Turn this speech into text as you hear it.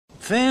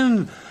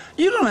Finn,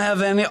 you don't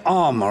have any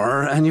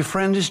armor, and your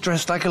friend is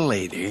dressed like a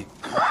lady.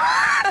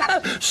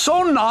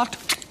 So not.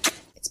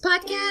 It's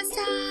podcast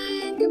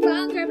time. Come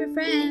on, grab your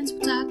friends.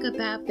 We'll talk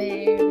about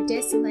very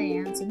distant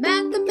lands. So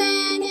Matt the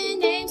man and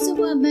names the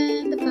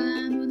woman. The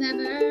fun will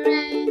never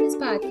end. It's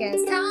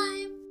podcast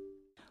time.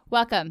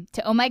 Welcome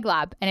to Oh My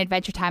Glob, an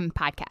Adventure Time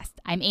podcast.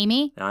 I'm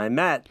Amy. I'm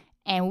Matt.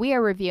 And we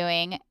are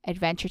reviewing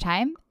Adventure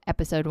Time,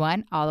 episode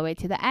 1, all the way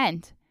to the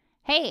end.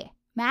 Hey,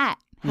 Matt,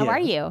 how are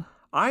you?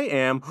 I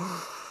am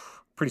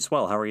pretty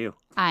swell. How are you?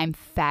 I'm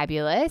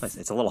fabulous.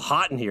 It's a little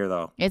hot in here,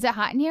 though. Is it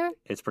hot in here?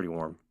 It's pretty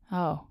warm.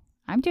 Oh,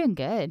 I'm doing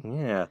good.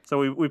 Yeah.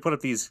 So we put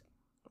up these,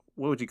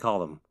 what would you call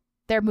them?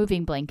 They're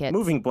moving blankets.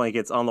 Moving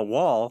blankets on the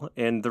wall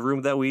in the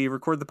room that we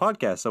record the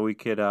podcast so we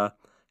could have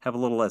a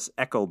little less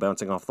echo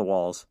bouncing off the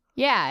walls.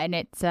 Yeah, and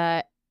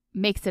it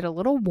makes it a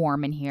little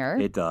warm in here.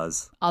 It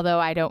does. Although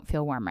I don't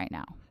feel warm right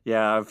now.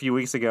 Yeah, a few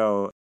weeks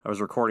ago, I was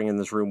recording in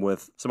this room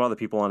with some other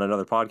people on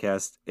another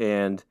podcast,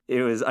 and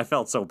I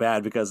felt so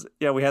bad because,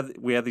 we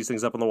had these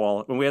things up on the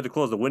wall, and we had to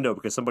close the window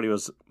because somebody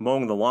was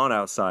mowing the lawn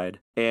outside,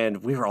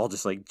 and we were all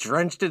just like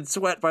drenched in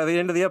sweat by the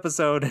end of the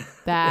episode.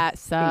 That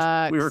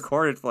sucks. We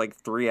recorded for like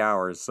 3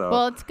 hours, so.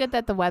 Well, it's good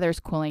that the weather's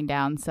cooling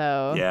down,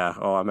 so. Yeah,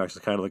 I'm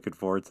actually kind of looking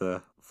forward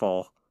to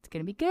fall. It's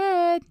going to be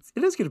good.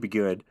 It is going to be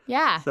good.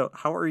 Yeah. So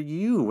how are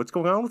you? What's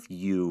going on with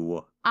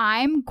you?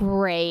 I'm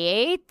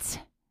great.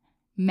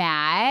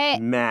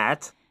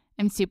 Matt.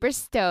 I'm super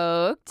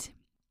stoked.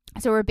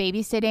 So we're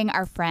babysitting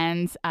our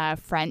friend's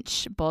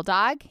French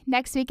bulldog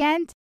next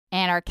weekend.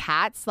 And our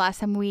cats,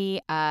 last time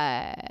we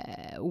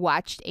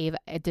watched Ava,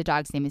 the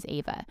dog's name is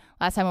Ava.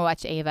 Last time we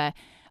watched Ava,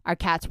 our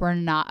cats were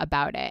not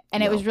about it.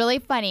 And It was really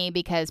funny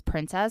because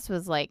Princess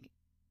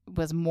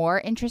was more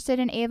interested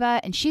in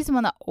Ava. And she's the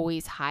one that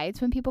always hides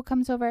when people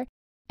comes over.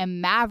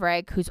 And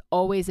Maverick, who's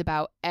always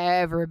about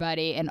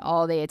everybody and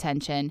all the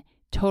attention,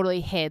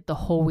 totally hid the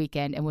whole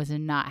weekend and was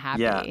not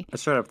happy. Yeah, I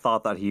straight up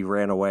thought that he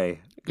ran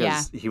away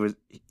because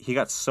he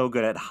got so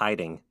good at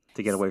hiding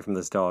to get away from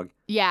this dog.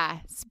 Yeah,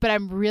 but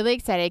I'm really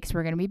excited because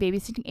we're going to be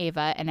babysitting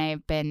Ava, and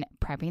I've been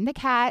prepping the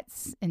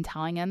cats and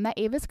telling them that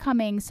Ava's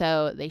coming,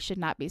 so they should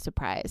not be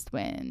surprised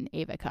when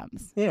Ava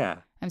comes. Yeah.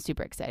 I'm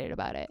super excited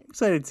about it.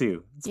 Excited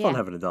too. It's fun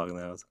having a dog in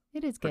the house.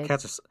 It is good. Our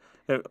cats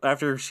are,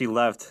 after she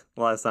left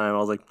last time, I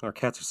was like, our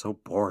cats are so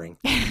boring.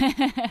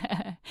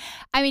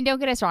 I mean, don't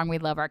get us wrong. We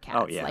love our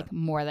cats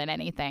more than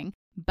anything.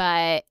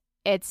 But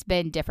it's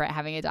been different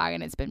having a dog,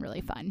 and it's been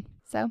really fun.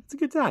 So it's a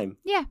good time.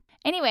 Yeah.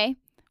 Anyway,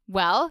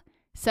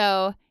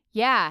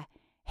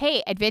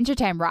 Hey, Adventure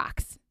Time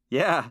rocks.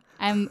 Yeah.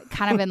 I'm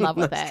kind of in love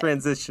with it.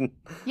 Transition.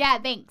 Yeah,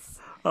 thanks.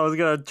 I was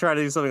going to try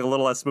to do something a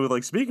little less smooth.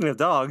 Like, speaking of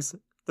dogs,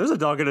 there's a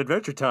dog in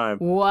Adventure Time.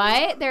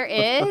 What? There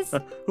is?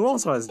 Who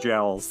also has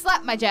jowls?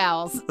 Slap my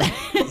jowls.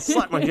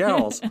 Slap my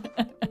jowls.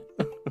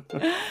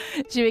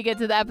 Should we get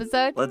to the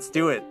episode? Let's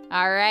do it.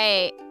 All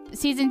right.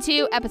 Season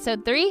 2,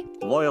 episode 3.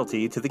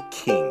 Loyalty to the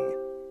King.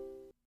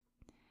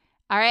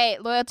 All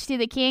right. Loyalty to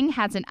the King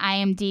has an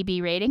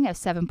IMDb rating of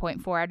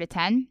 7.4 out of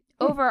 10.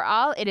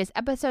 Overall, it is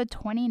episode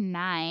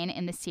 29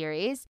 in the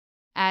series.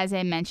 As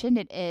I mentioned,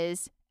 it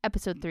is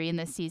episode 3 in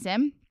this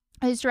season.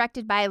 It was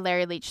directed by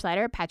Larry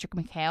Leach-Slider, Patrick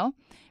McHale,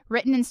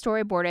 written and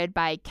storyboarded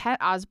by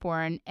Kent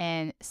Osborne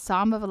and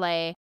Sam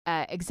Vallée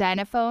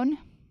Xenophone.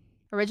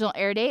 Original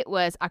air date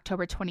was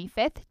October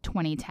 25th,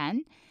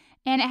 2010,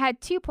 and it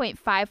had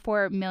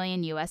 2.54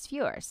 million U.S.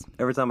 viewers.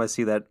 Every time I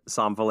see that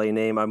Sam Vallée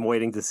name, I'm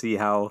waiting to see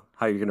how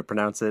you're going to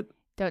pronounce it.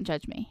 Don't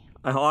judge me.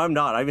 Oh, I'm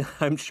not.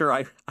 I'm sure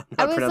I'm not pronouncing it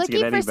any better. I was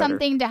looking for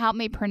something to help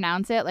me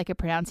pronounce it, like a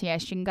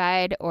pronunciation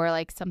guide or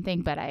like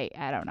something, but I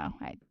don't know.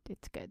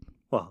 It's good.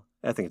 Well,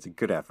 I think it's a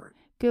good effort.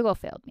 Google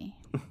failed me.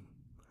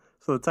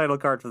 So the title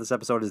card for this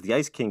episode is The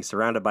Ice King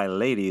surrounded by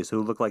ladies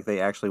who look like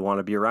they actually want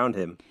to be around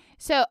him.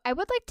 So I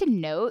would like to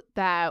note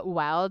that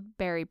Wild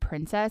Berry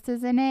Princess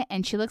is in it,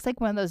 and she looks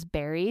like one of those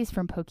berries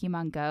from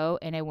Pokemon Go,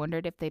 and I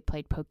wondered if they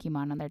played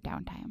Pokemon on their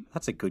downtime.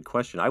 That's a good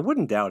question. I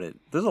wouldn't doubt it.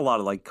 There's a lot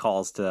of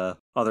calls to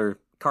other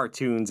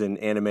cartoons and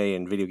anime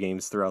and video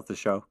games throughout the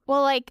show.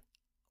 Well,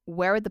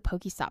 where would the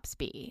Pokestops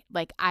be?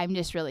 I'm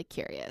just really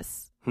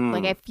curious.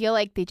 I feel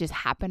like they just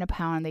happen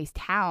upon these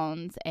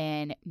towns,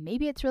 and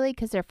maybe it's really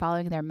because they're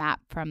following their map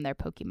from their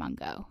Pokemon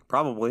Go.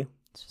 Probably.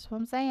 That's just what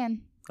I'm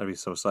saying. I'd be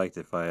so psyched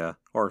if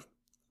or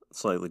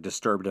slightly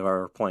disturbed if I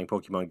were playing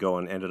Pokemon Go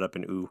and ended up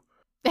in Ooh.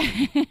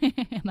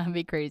 That'd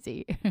be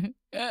crazy.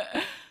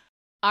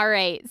 All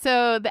right,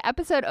 so the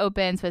episode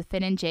opens with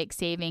Finn and Jake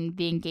saving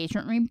the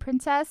engagement ring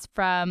princess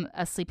from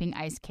a sleeping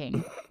Ice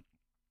King.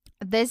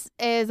 This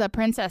is a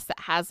princess that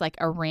has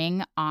a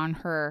ring on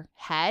her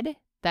head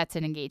that's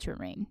an engagement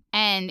ring.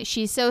 And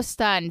she's so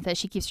stunned that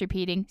she keeps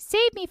repeating,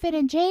 "Save me, Finn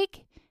and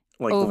Jake."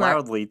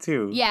 Loudly,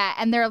 too. Yeah,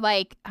 and they're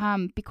like,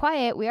 be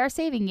quiet, we are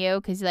saving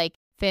you. Because,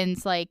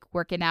 Finn's,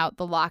 working out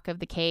the lock of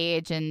the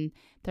cage, and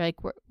they're like,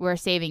 we're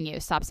saving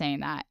you. Stop saying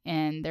that.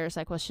 And they're just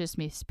like, well, she just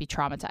must be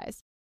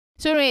traumatized.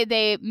 So anyway,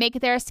 they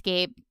make their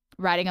escape,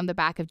 riding on the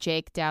back of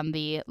Jake down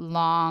the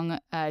long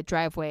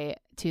driveway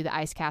to the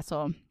ice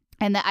castle.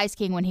 And the Ice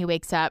King, when he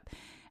wakes up,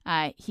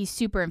 He's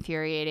super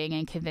infuriating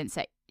and convinced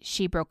that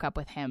she broke up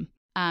with him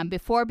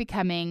before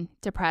becoming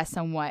depressed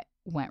on what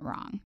went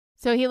wrong.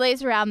 So he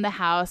lays around the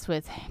house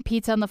with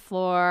pizza on the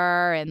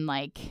floor and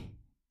like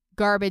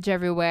garbage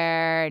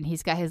everywhere, and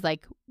he's got his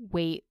like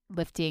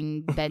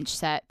weightlifting bench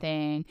set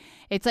thing.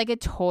 It's like a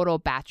total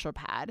bachelor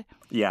pad.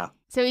 Yeah.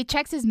 So he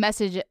checks his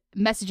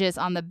messages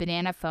on the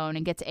banana phone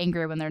and gets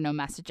angry when there are no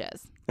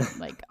messages,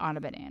 like on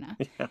a banana.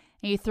 Yeah. And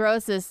he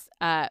throws this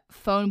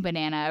phone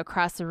banana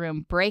across the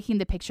room, breaking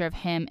the picture of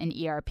him in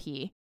ERP.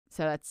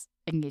 So that's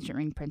Engagement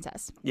Ring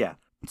Princess. Yeah.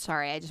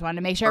 Sorry, I just wanted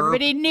to make sure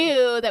everybody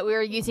knew that we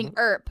were using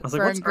ERP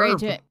for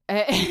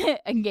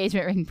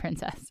Engagement Ring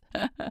Princess.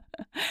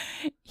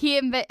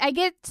 I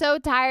get so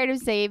tired of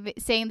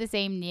saying the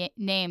same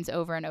names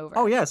over and over.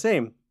 Oh, yeah,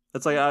 same.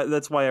 That's like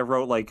that's why I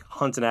wrote like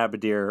Hunton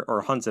Abadir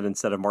or Hunton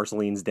instead of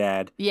Marceline's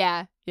dad.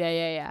 Yeah.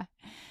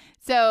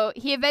 So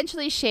he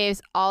eventually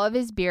shaves all of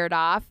his beard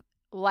off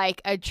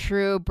like a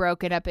true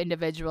broken up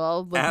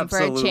individual looking for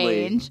a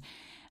change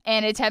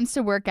and attempts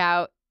to work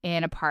out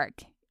in a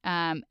park.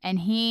 And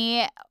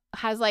he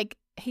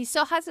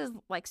still has his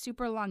like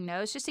super long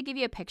nose, just to give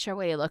you a picture of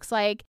what he looks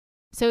like.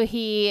 So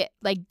he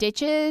like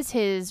ditches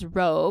his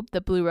robe,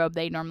 the blue robe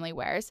that he normally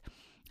wears,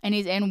 and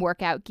he's in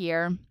workout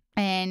gear.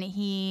 And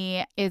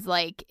he is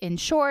like in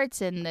shorts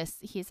and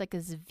he's like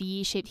this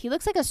V-shaped. He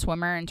looks like a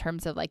swimmer in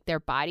terms of like their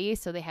body.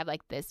 So they have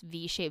like this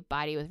V-shaped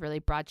body with really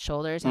broad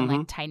shoulders and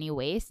like tiny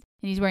waist.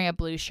 And he's wearing a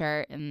blue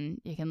shirt,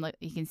 and you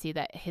can see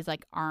that his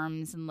like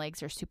arms and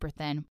legs are super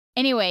thin.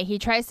 Anyway, he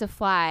tries to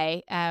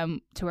fly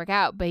to work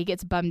out, but he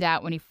gets bummed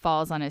out when he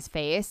falls on his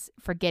face,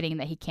 forgetting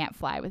that he can't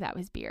fly without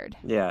his beard.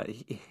 Yeah,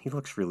 he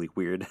looks really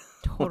weird.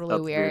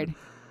 Totally weird.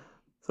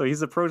 So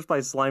he's approached by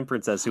Slime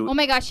Princess who... Oh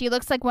my gosh, he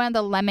looks like one of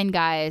the lemon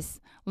guys.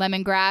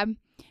 Lemon Grab,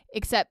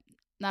 except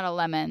not a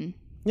lemon.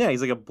 Yeah, he's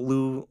like a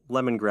blue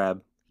lemon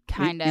grab.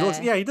 Kind of.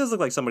 He does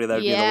look like somebody that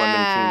would be in the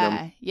Lemon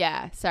Kingdom.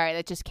 Yeah, sorry,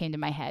 that just came to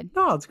my head.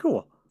 No, it's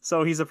cool.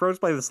 So he's approached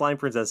by the Slime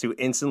Princess who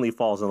instantly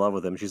falls in love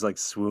with him. She's like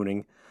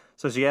swooning.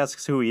 So she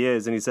asks who he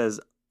is, and he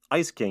says,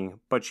 Ice King,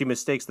 but she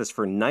mistakes this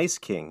for Nice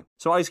King.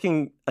 So Ice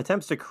King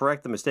attempts to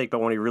correct the mistake, but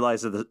when he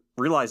realizes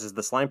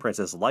the Slime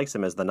Princess likes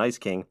him as the Nice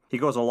King, he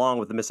goes along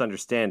with the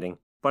misunderstanding.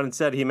 But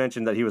instead, he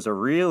mentioned that he was a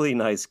really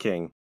nice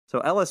king. So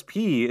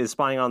LSP is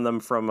spying on them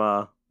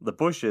from the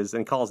bushes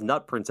and calls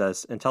Nut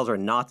Princess and tells her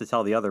not to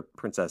tell the other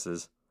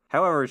princesses.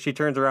 However, she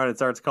turns around and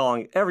starts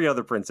calling every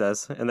other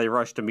princess, and they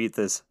rush to meet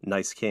this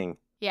Nice King.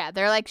 Yeah,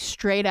 they're like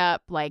straight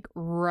up like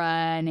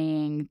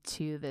running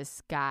to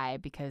this guy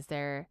because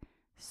they're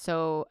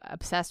so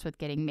obsessed with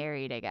getting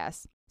married, I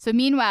guess. So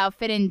meanwhile,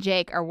 Finn and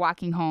Jake are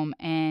walking home,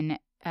 and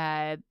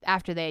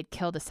after they had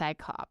killed a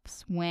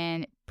Cyclops,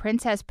 when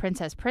Princess,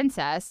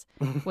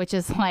 which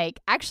is like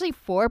actually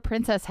 4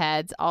 princess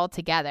heads all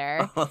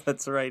together. Oh,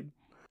 that's right.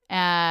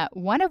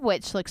 One of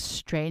which looks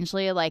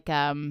strangely like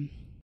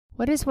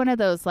what is one of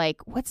those, like,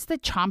 what's the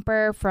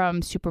chomper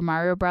from Super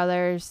Mario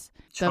Brothers?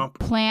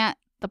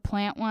 The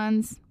plant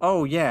ones.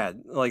 Oh yeah,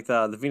 like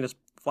the Venus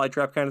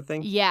flytrap kind of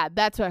thing. Yeah,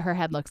 that's what her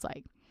head looks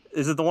like.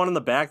 Is it the one in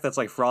the back that's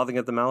like frothing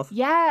at the mouth?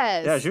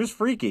 Yes. Yeah, she was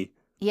freaky.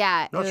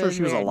 Yeah. Not sure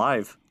she was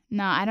alive.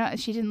 No, I don't.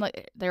 She didn't look.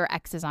 There were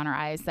X's on her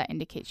eyes that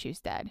indicate she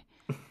was dead.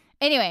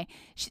 Anyway,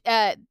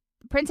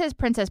 Princess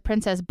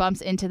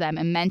bumps into them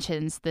and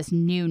mentions this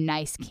new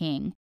Nice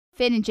King.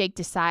 Finn and Jake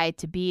decide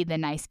to be the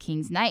Nice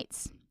King's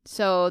knights.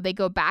 So they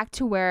go back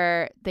to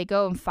where they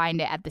go and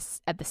find it at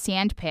the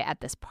sand pit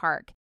at this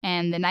park.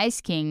 And the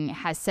Nice King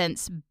has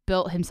since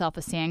built himself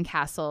a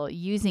sandcastle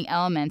using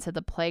elements of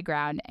the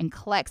playground and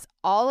collects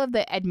all of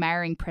the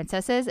admiring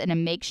princesses in a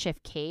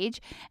makeshift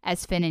cage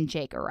as Finn and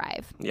Jake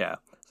arrive. Yeah.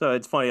 So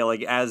it's funny,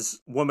 like,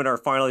 as women are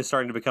finally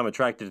starting to become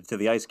attracted to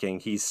the Ice King,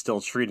 he's still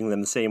treating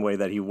them the same way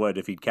that he would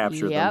if he'd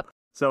captured them.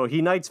 So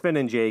he knights Finn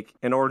and Jake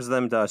and orders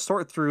them to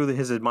sort through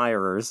his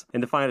admirers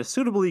and to find a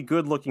suitably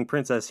good-looking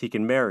princess he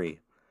can marry.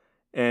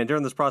 And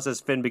during this process,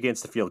 Finn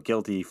begins to feel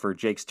guilty for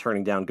Jake's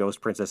turning down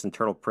Ghost Princess and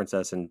Turtle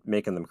Princess and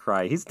making them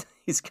cry.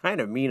 He's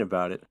kind of mean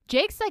about it.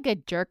 Jake's like a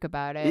jerk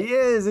about it. He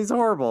is. He's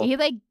horrible. He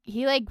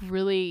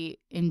really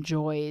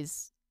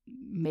enjoys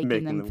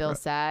making them feel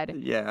sad.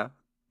 Yeah.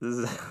 This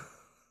is...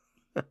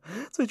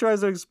 So he tries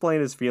to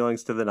explain his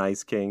feelings to the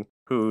Nice King,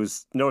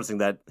 who's noticing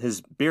that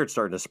his beard's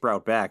starting to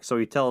sprout back. So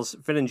he tells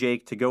Finn and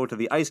Jake to go to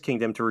the Ice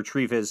Kingdom to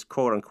retrieve his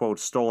quote-unquote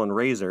stolen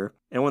razor.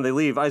 And when they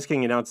leave, Ice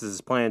King announces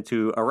his plan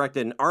to erect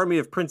an army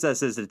of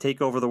princesses to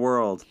take over the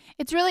world.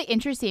 It's really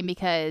interesting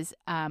because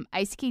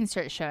Ice King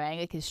starts showing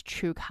like his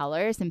true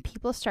colors, and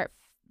people start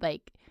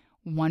like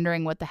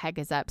wondering what the heck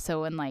is up.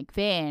 So when like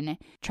Finn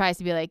tries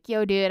to be like,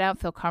 yo dude, I don't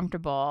feel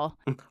comfortable.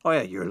 Oh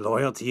yeah, your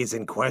loyalty is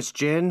in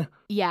question?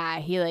 Yeah,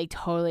 he like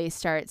totally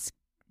starts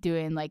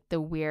doing like the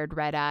weird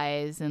red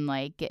eyes and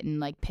like getting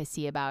like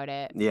pissy about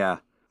it. Yeah.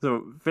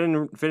 So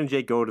Finn and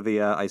Jake go to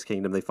the Ice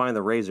Kingdom. They find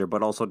the razor,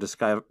 but also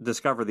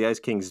discover the Ice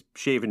King's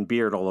shaven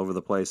beard all over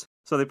the place.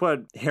 So they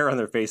put hair on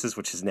their faces,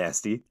 which is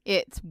nasty.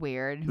 It's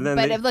weird,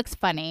 but it looks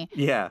funny.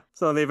 Yeah.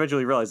 So they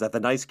eventually realize that the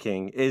Nice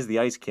King is the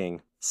Ice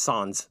King,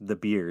 sans the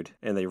beard,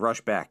 and they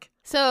rush back.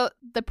 So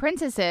the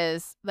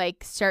princesses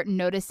like start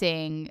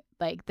noticing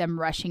like them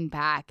rushing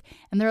back,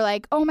 and they're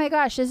like, "Oh my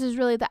gosh, this is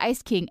really the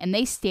Ice King!" And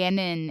they stand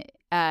in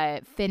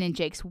Finn and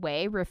Jake's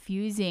way,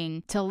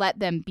 refusing to let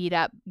them beat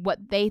up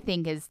what they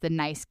think is the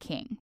nice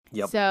king.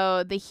 Yep.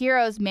 So the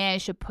heroes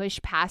manage to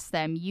push past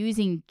them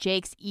using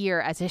Jake's ear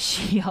as a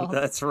shield.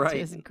 That's right.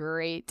 Which is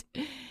great.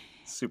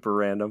 Super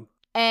random.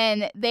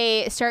 And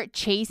they start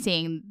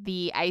chasing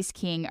the Ice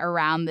King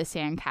around the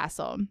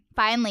sandcastle.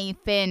 Finally,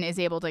 Finn is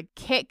able to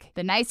kick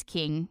the Nice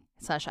King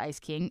 / Ice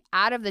King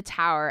out of the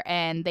tower,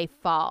 and they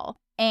fall.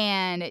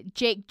 And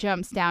Jake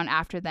jumps down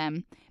after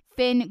them.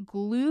 Finn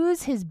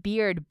glues his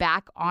beard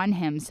back on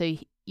him so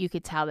you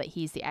could tell that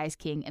he's the Ice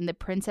King. And the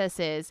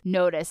princesses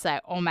notice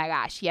that, oh my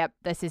gosh, yep,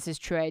 this is his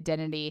true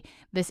identity.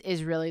 This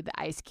is really the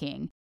Ice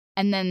King.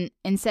 And then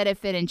instead of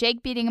Finn and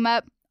Jake beating him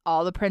up,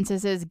 all the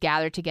princesses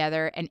gather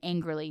together and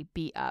angrily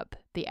beat up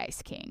the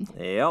Ice King.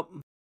 Yep.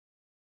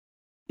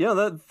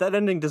 Yeah, that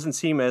ending doesn't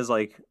seem as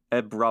like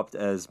abrupt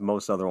as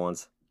most other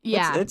ones.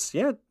 Yeah. It's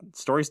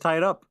story's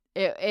tied up.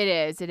 It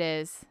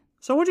is.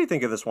 So what do you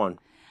think of this one?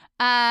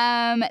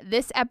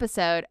 This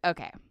episode,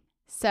 okay.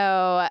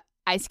 So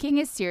Ice King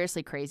is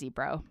seriously crazy,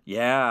 bro.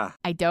 Yeah.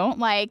 I don't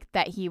like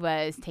that he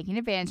was taking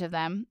advantage of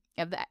them,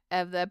 of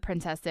the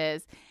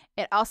princesses.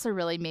 It also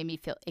really made me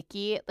feel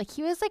icky. Like,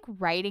 he was, like,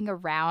 riding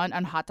around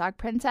on Hot Dog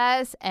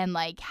Princess and,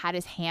 like, had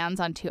his hands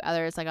on two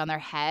others, like, on their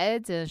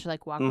heads and just,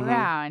 like, walk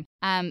around.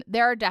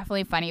 There are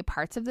definitely funny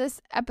parts of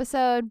this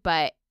episode,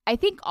 but I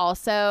think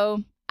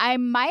also I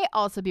might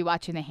also be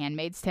watching The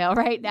Handmaid's Tale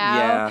right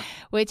now,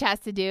 which has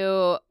to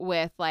do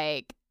with,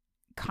 like,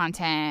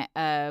 content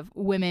of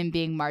women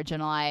being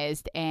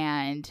marginalized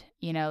and,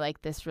 you know,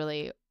 like, this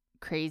really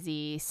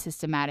crazy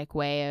systematic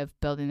way of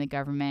building the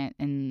government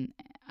and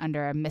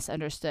under a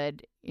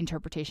misunderstood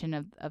interpretation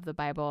of the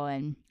Bible.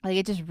 And like,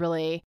 it just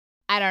really,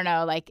 I don't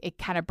know, like, it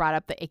kind of brought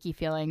up the icky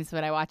feelings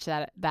when I watched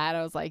that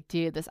I was like,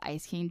 dude, this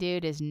Ice King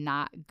dude is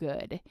not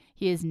good.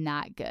 He is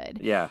not good.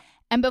 Yeah.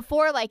 And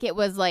before, like, it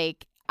was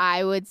like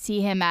I would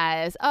see him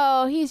as,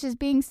 oh, he's just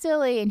being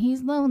silly and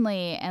he's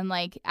lonely. And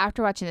like,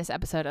 after watching this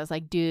episode, I was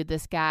like, dude,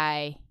 this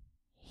guy,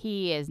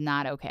 he is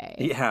not okay.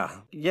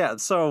 Yeah.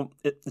 So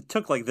it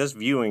took like this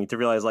viewing to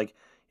realize, like,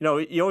 you know,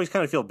 you always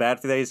kind of feel bad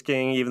for the Ice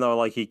King, even though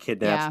like he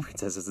kidnaps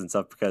princesses and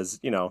stuff because,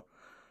 you know,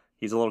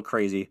 he's a little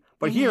crazy.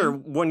 But here,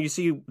 when you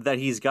see that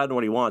he's gotten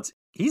what he wants,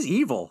 he's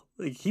evil.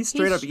 Like, he's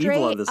straight up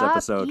evil in this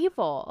episode.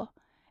 Evil.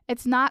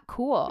 It's not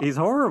cool. He's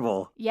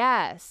horrible.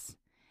 Yes.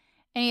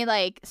 And he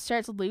like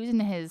starts losing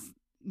his,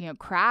 you know,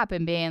 crap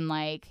and being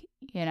like,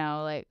 you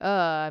know, like, oh,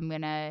 I'm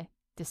going to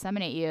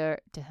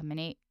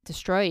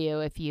destroy you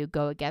if you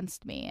go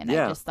against me. And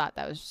I just thought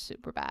that was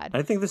super bad.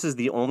 I think this is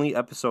the only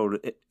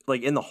episode,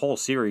 like, in the whole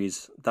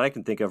series that I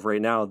can think of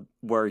right now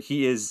where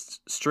he is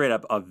straight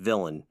up a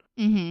villain.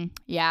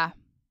 Yeah.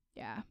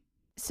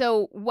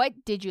 So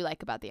what did you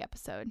like about the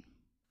episode?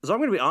 So I'm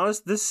going to be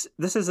honest, this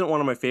isn't one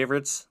of my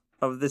favorites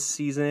of this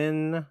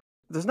season.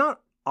 There's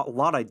not a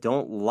lot I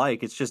don't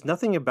like. It's just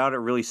nothing about it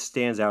really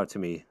stands out to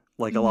me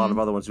like a lot of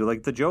other ones do.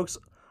 Like, the jokes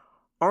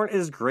aren't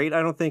as great,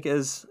 I don't think,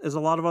 as a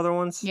lot of other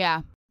ones.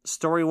 Yeah.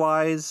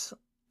 Story-wise,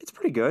 it's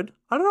pretty good.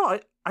 I don't know.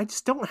 I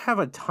just don't have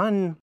a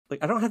ton...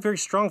 Like, I don't have very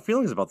strong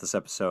feelings about this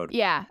episode.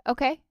 Yeah.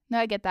 Okay. No,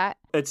 I get that.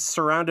 It's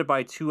surrounded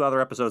by two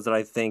other episodes that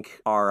I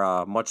think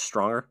are much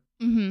stronger.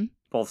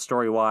 Both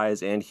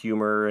story-wise and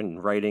humor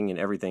and writing and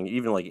everything,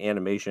 even, like,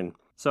 animation.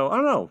 So, I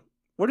don't know.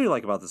 What do you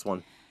like about this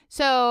one?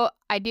 So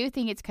I do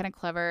think it's kind of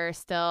clever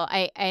still.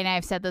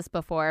 I've said this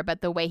before, but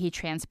the way he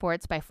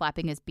transports by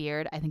flapping his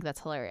beard, I think that's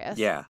hilarious.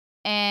 Yeah.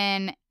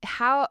 And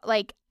how,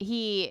 like,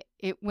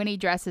 when he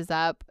dresses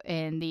up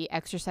in the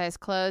exercise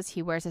clothes,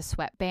 he wears a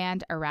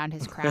sweatband around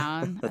his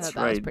crown. That's I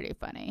thought that was pretty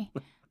funny.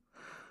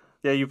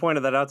 Yeah, you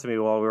pointed that out to me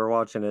while we were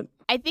watching it.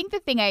 I think the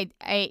thing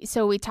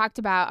so we talked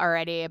about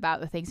already about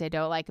the things I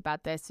don't like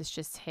about this is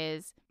just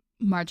his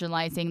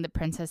marginalizing the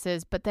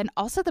princesses, but then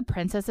also the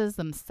princesses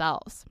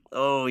themselves.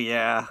 Oh,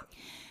 yeah.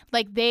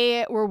 Like,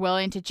 they were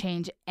willing to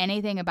change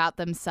anything about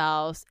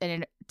themselves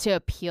and to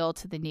appeal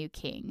to the new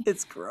king.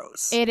 It's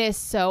gross. It is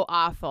so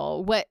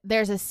awful.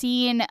 There's a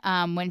scene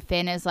when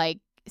Finn is like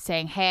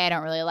saying, hey, I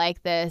don't really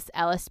like this.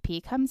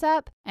 LSP comes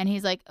up and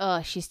he's like,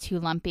 oh, she's too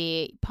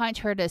lumpy. Punch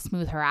her to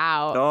smooth her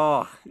out.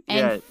 Oh,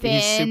 yeah. And Finn,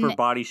 he's super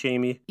body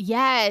shamey.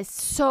 Yes,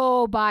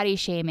 so body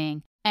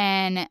shaming.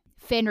 And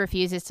Finn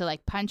refuses to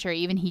like punch her.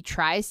 Even he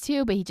tries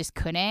to, but he just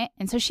couldn't.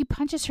 And so she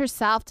punches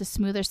herself to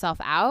smooth herself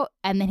out,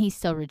 and then he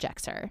still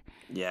rejects her.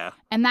 Yeah.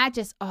 And that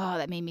just,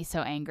 that made me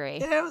so angry.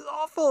 Yeah, it was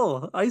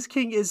awful. Ice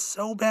King is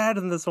so bad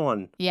in this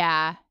one.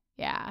 Yeah.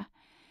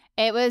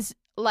 It was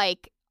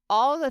like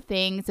all the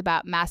things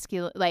about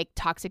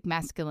toxic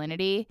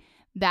masculinity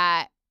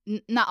that,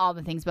 not all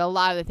the things, but a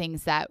lot of the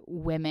things that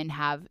women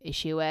have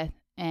issue with.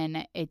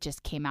 And it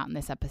just came out in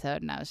this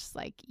episode, and I was just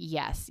like,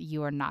 yes,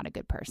 you are not a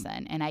good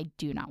person, and I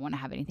do not want to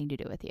have anything to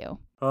do with you.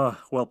 Oh,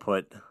 well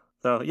put.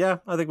 So, yeah,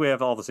 I think we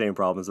have all the same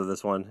problems with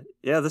this one.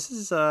 Yeah, this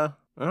is, I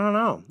don't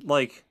know.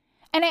 Like,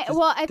 And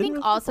I think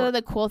really also support.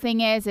 the cool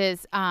thing is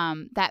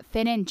that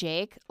Finn and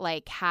Jake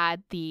like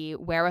had the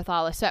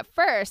wherewithal. So at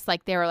first,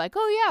 like they were like,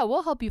 "Oh yeah,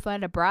 we'll help you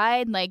find a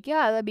bride." Like,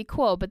 yeah, that'd be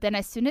cool. But then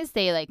as soon as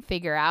they like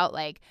figure out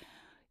like,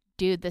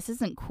 dude, this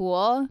isn't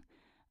cool,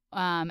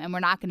 and we're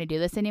not going to do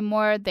this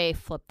anymore, they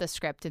flipped the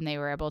script and they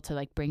were able to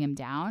like bring him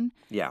down.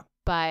 Yeah.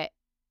 But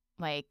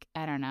like,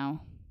 I don't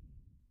know.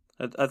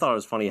 I thought it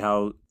was funny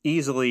how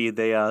easily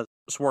they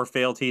swore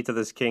fealty to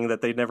this king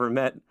that they'd never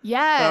met.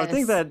 Yes. I would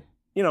think that,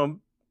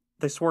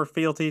 they swore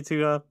fealty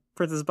to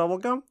Princess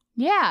Bubblegum.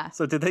 Yeah.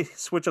 So did they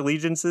switch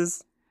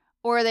allegiances?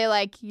 Or they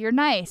like, you're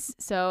nice.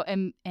 So,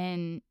 and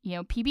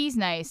PB's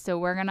nice. So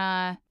we're going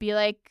to be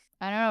like,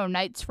 I don't know,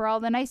 knights for all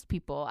the nice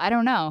people. I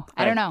don't know.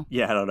 I don't know.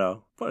 Yeah, I don't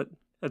know. But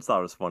I just thought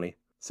it was funny.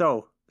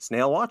 So,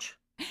 Snail Watch?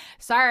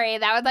 Sorry,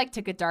 that would like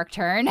took a dark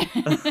turn.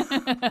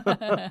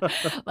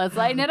 Let's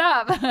lighten it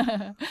up.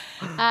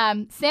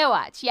 Snail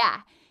Watch,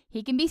 yeah.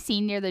 He can be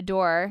seen near the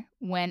door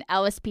when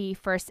LSP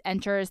first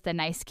enters the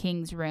Nice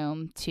King's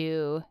room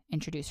to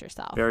introduce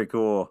herself. Very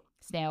cool.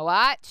 Snail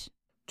Watch.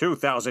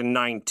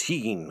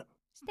 2019.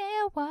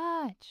 Snail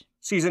Watch.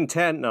 Season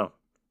 10. No.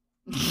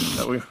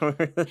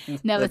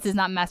 No, this is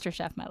not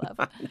MasterChef, my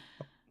love.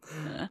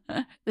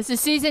 This is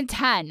season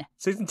 10.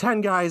 Season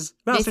 10, guys.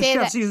 They say MasterChef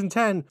that- season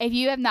 10. If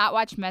you have not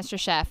watched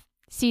MasterChef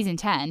season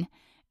 10,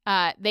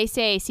 they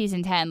say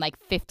season 10 like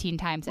 15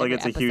 times Like every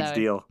it's a episode. huge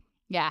deal.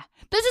 Yeah.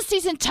 This is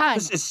season 10.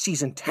 This is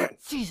season 10.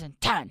 Season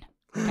 10.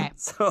 Okay.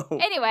 So,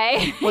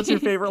 Anyway. what's your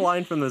favorite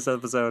line from this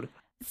episode?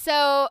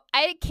 So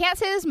I can't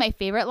say this is my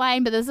favorite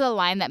line, but this is a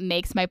line that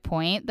makes my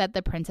point that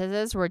the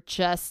princesses were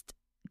just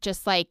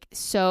like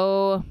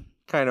so...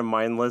 Kind of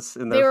mindless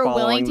in They their were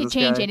following willing to this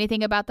change guy.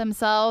 anything about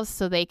themselves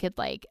so they could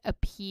like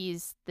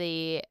appease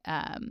the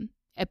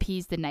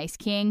Nice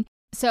King.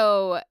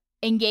 So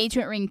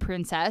Engagement Ring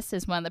Princess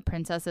is one of the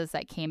princesses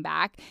that came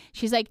back.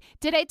 She's like,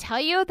 "Did I tell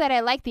you that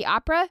I like the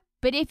opera?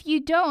 But if you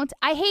don't,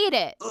 I hate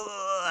it."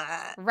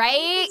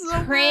 Right?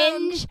 So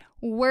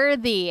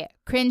Cringe-worthy.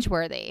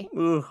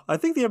 Ugh, I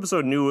think the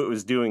episode knew it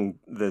was doing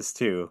this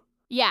too.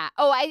 Yeah.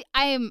 Oh,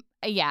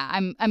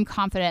 I'm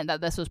confident that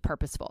this was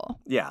purposeful.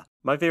 Yeah.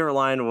 My favorite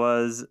line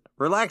was,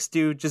 "Relax,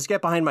 dude. Just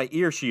get behind my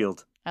ear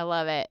shield." I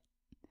love it.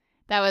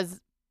 That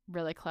was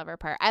really clever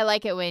part. I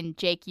like it when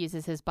Jake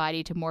uses his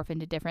body to morph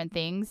into different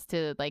things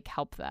to like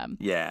help them.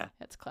 Yeah.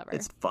 That's clever.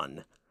 It's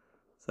fun.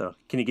 So,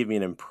 can you give me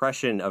an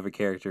impression of a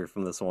character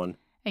from this one?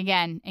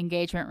 Again,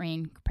 Engagement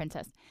Ring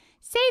Princess.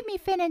 Save me,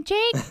 Finn and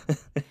Jake.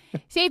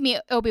 Save me,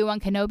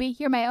 Obi-Wan Kenobi.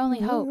 You're my only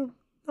hope.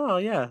 Oh,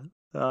 yeah.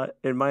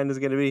 And mine is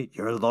going to be,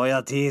 "Your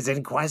loyalty is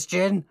in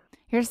question."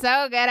 You're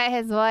so good at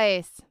his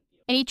voice.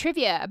 Any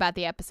trivia about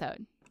the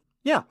episode?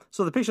 Yeah,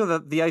 so the picture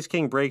that the Ice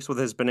King breaks with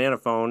his banana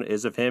phone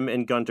is of him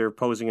and Gunter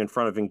posing in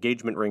front of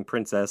Engagement Ring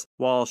Princess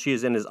while she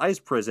is in his ice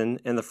prison,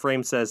 and the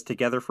frame says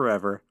 "Together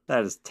Forever."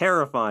 That is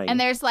terrifying. And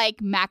there's like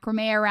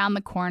macrame around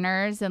the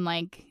corners and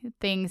like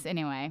things.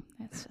 Anyway,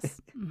 it's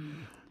just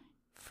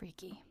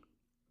freaky.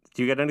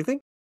 Do you get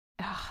anything?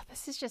 Oh,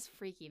 this is just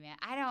freaky, man.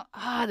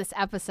 This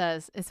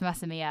episode is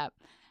messing me up.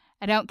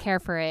 I don't care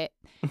for it.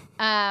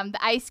 The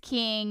Ice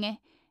King,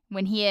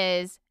 when he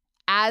is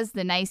as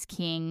the Nice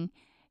King,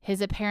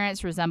 his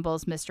appearance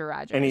resembles Mr.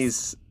 Rogers. And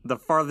he's the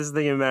farthest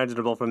thing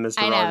imaginable from Mr.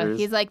 I know. Rogers.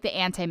 He's like the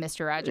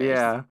anti-Mr. Rogers.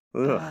 Yeah.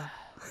 Ugh. Ugh.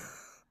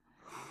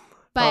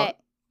 But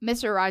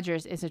Mr.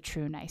 Rogers is a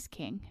true Nice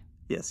King.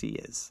 Yes, he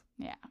is.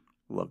 Yeah.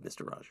 Love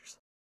Mr. Rogers.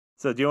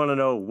 So do you want to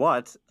know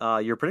what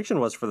your prediction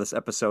was for this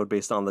episode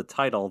based on the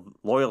title,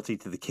 Loyalty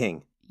to the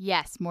King?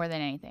 Yes, more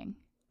than anything.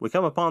 We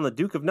come upon the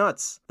Duke of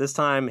Nuts. This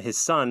time, his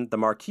son, the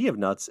Marquis of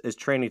Nuts, is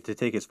training to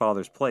take his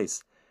father's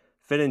place.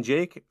 Finn and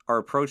Jake are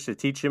approached to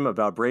teach him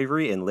about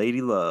bravery and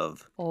lady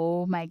love.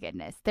 Oh my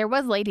goodness. There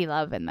was lady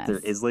love in this. There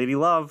is lady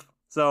love.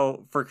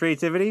 So for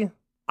creativity,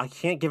 I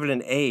can't give it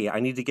an A. I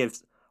need to give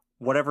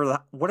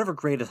whatever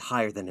grade is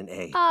higher than an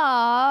A.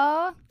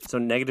 Aww. So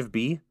negative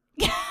B?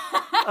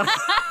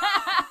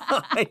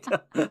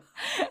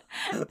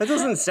 That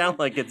doesn't sound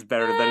like it's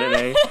better than an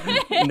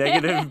A.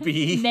 Negative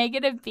B.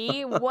 Negative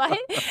B? What?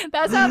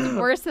 That sounds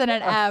worse than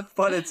an F.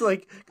 But it's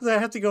like, because I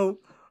have to go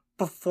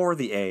before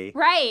the A.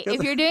 Right.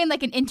 If you're doing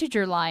like an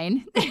integer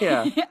line.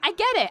 Yeah. I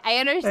get it. I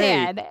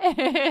understand.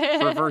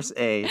 Reverse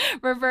A.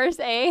 Reverse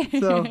A.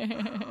 So-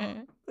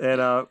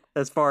 And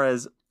as far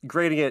as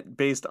grading it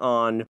based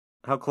on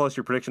how close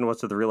your prediction was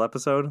to the real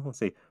episode, let's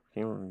see.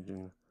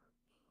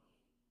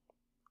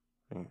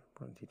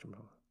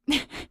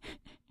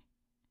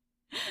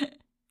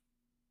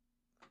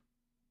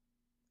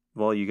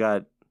 Well, you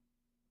got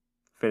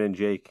Finn and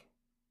Jake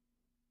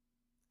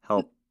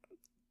help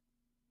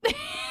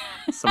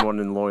someone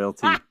in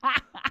loyalty,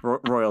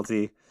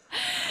 royalty.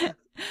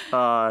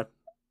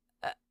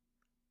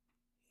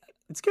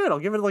 It's good. I'll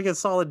give it like a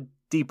solid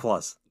D+.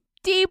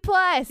 D+.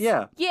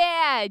 Yeah.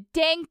 Yeah.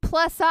 Dang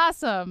plus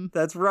awesome.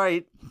 That's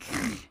right.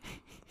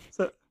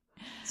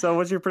 So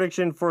what's your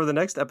prediction for the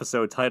next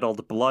episode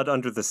titled Blood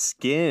Under the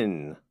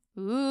Skin?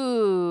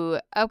 Ooh.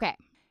 Okay.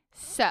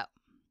 So,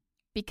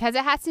 because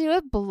it has to do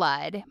with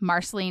blood,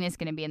 Marceline is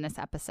going to be in this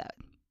episode.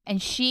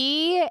 And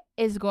she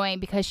is going,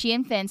 because she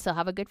and Finn still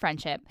have a good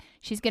friendship,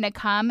 she's going to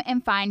come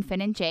and find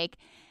Finn and Jake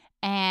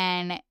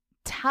and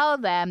tell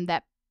them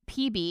that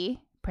PB,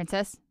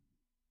 Princess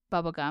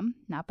Bubblegum,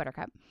 not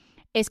Buttercup,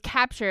 is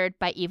captured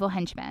by evil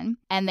henchmen.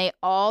 And the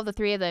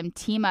three of them,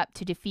 team up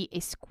to defeat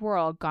a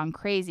squirrel gone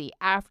crazy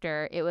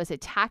after it was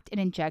attacked and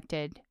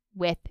injected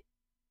with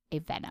a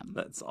venom.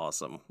 That's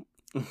awesome.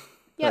 Yep.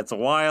 That's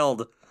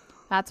wild.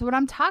 That's what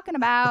I'm talking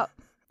about.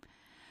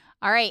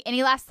 All right.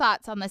 Any last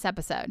thoughts on this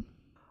episode?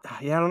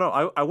 Yeah, I don't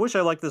know. I wish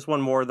I liked this one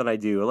more than I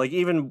do. Like,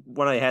 even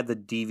when I had the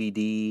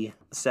DVD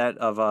set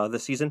of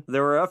this season,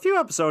 there were a few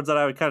episodes that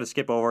I would kind of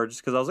skip over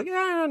just because I was like,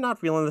 I'm not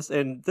feeling this.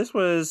 And this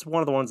was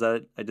one of the ones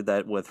that I did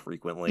that with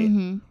frequently.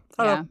 Mm-hmm.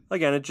 I don't know.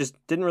 Again, it just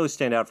didn't really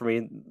stand out for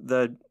me.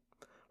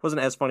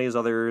 Wasn't as funny as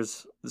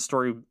others. The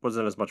story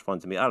wasn't as much fun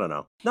to me. I don't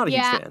know. Not a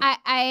huge fan.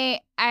 I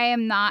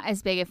am not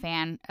as big a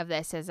fan of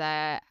this as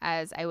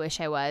I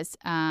wish I was.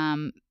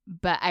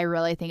 But I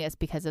really think it's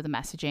because of the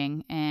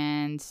messaging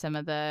and some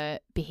of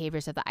the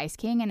behaviors of the Ice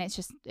King, and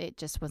it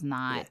just was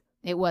not.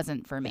 Yeah. It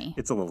wasn't for me.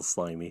 It's a little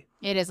slimy.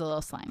 It is a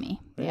little slimy.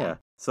 Yeah.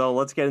 So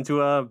let's get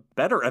into a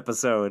better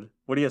episode.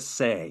 What do you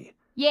say?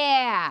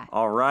 Yeah.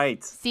 All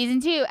right. Season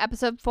 2,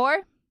 episode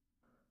 4.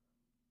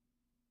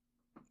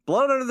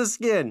 Blood Under the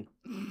Skin.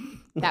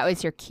 That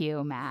was your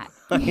cue, Matt.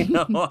 I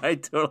know. I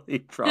totally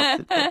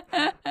dropped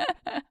it.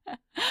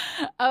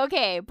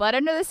 Okay, Blood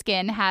Under the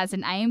Skin has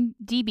an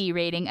IMDb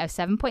rating of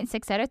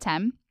 7.6 out of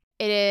 10.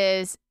 It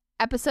is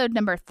episode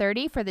number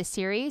 30 for the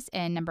series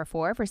and number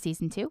 4 for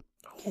season 2.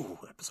 Oh,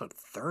 episode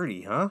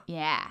 30, huh?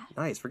 Yeah.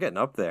 Nice. We're getting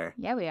up there.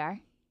 Yeah, we are.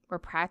 We're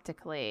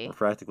practically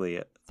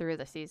through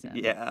the season.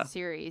 Yeah.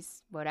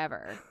 Series,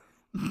 whatever.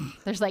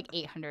 There's like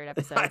 800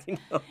 episodes. I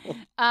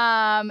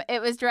know.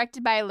 It was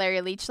directed by Larry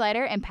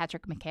Leachlider and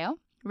Patrick McHale.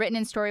 Written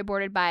and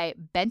storyboarded by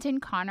Benton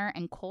Connor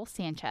and Cole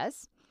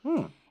Sanchez.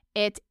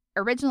 Its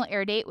original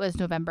air date was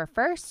November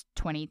 1st,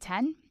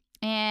 2010.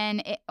 And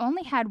it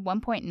only had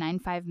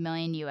 1.95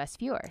 million U.S.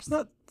 viewers.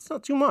 It's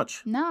not too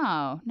much.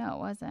 No, it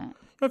wasn't.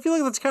 I feel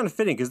like that's kind of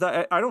fitting because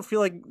I don't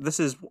feel like this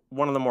is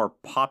one of the more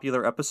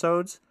popular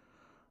episodes.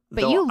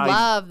 But you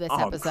love this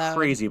episode. I'm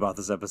crazy about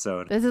this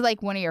episode. This is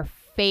like one of your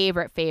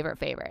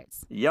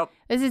favorites. Yep.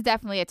 This is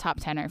definitely a top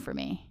 10er for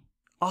me.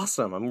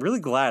 Awesome. I'm really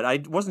glad.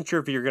 I wasn't sure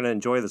if you were going to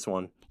enjoy this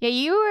one. Yeah,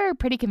 you were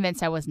pretty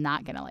convinced I was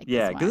not going to like this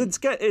one. Yeah, because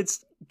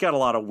it's got a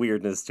lot of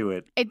weirdness to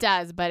it. It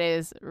does, but it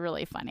is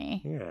really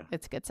funny. Yeah.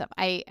 It's good stuff.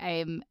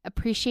 I'm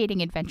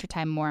appreciating Adventure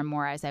Time more and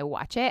more as I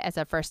watch it as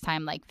a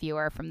first-time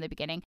viewer from the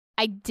beginning.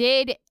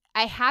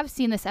 I have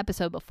seen this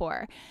episode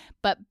before,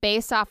 but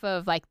based off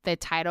of the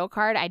title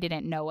card, I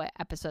didn't know what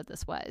episode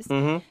this was.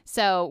 Mm-hmm.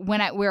 So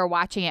when we were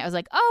watching it, I was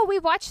like, "Oh,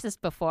 we've watched this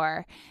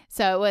before."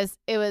 So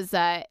it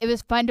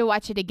was fun to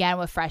watch it again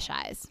with fresh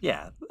eyes.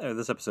 Yeah,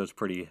 this episode's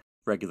pretty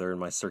regular in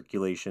my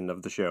circulation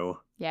of the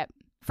show. Yep.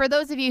 For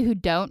those of you who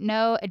don't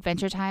know,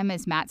 Adventure Time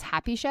is Matt's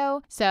happy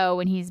show. So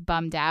when he's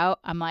bummed out,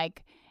 I'm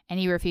like, and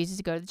he refuses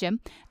to go to the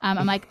gym,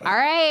 I'm like, all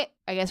right,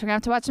 I guess we're going to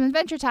have to watch some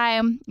Adventure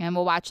Time. And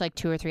we'll watch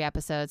 2 or 3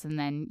 episodes. And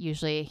then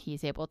usually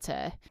he's able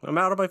to... I'm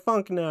out of my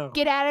funk now.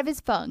 Get out of his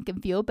funk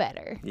and feel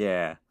better.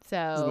 Yeah.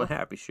 So... This is my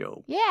happy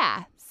show.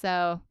 Yeah.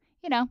 So,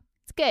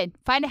 it's good.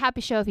 Find a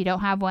happy show if you don't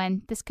have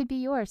one. This could be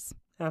yours.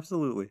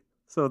 Absolutely.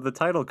 So the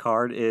title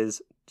card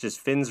is just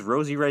Finn's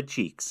rosy red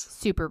cheeks.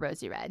 Super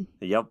rosy red.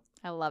 Yep.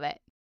 I love it.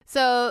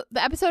 So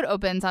the episode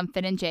opens on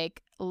Finn and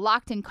Jake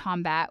locked in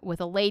combat with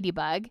a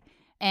ladybug.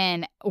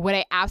 And what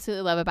I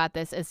absolutely love about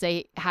this is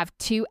they have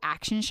 2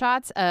 action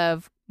shots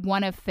of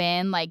one of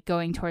Finn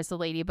going towards the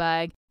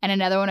ladybug and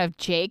another one of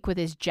Jake with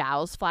his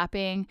jowls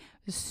flapping.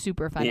 It was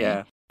super funny.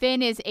 Yeah.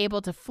 Finn is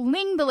able to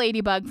fling the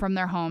ladybug from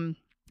their home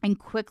and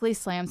quickly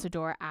slams the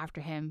door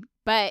after him.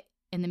 But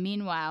in the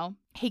meanwhile,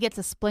 he gets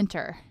a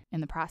splinter in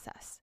the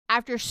process.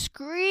 After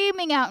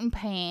screaming out in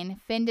pain,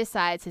 Finn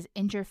decides his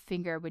injured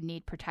finger would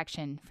need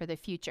protection for the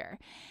future.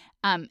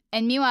 And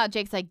meanwhile,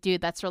 Jake's like,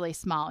 dude, that's really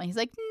small. And he's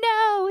like,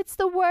 no, it's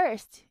the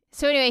worst.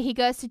 So anyway, he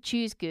goes to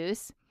Choose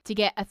Goose to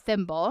get a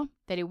thimble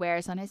that he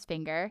wears on his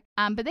finger.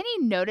 But then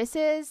he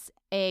notices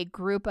a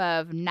group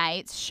of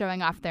knights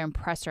showing off their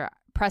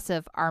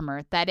impressive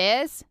armor. That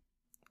is...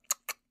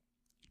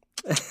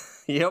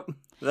 Yep.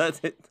 That's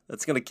it.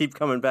 That's going to keep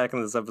coming back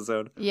in this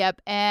episode.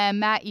 Yep. And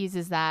Matt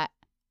uses that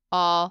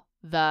all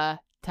the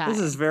time. This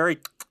is very...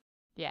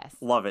 Yes.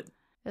 Love it.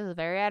 This is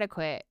very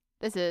adequate.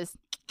 This is...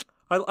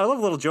 I love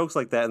little jokes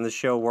like that in the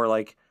show where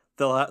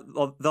they'll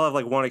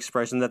have one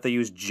expression that they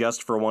use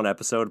just for one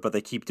episode, but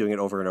they keep doing it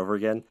over and over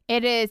again.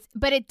 It is,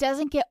 but it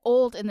doesn't get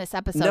old in this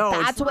episode. No,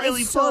 That's it's what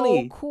really is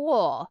funny. So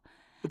cool.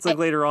 It's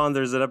later on,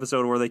 there's an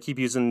episode where they keep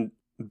using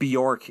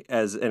Bjork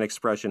as an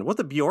expression. What,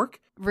 the Bjork?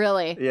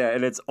 Really? Yeah,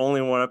 and it's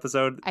only one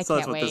episode. I so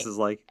can't that's what wait. this is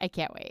like. I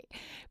can't wait.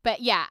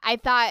 But yeah, I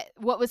thought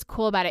what was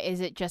cool about it is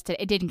it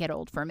didn't get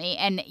old for me.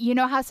 And you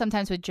know how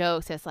sometimes with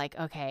jokes, it's like,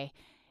 okay,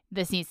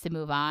 this needs to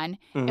move on.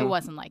 Mm-hmm. It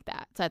wasn't like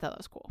that. So I thought that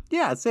was cool.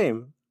 Yeah,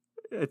 same.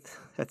 I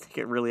think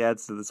it really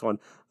adds to this one.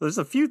 There's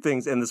a few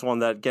things in this one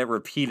that get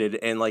repeated,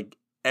 and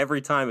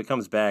every time it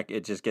comes back,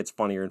 it just gets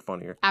funnier and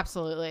funnier.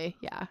 Absolutely.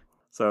 Yeah.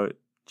 So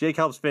Jake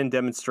helps Finn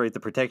demonstrate the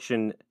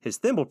protection his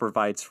thimble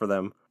provides for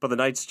them, but the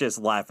knights just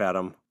laugh at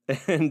him.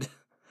 And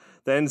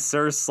then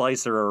Sir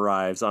Slicer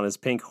arrives on his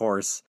pink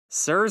horse.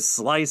 Sir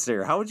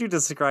Slicer, how would you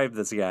describe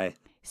this guy?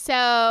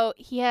 So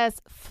he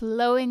has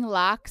flowing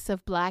locks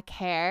of black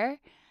hair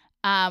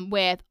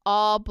with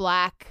all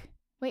black.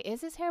 Wait,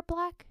 is his hair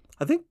black?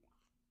 I think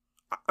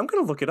I'm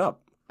going to look it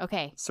up.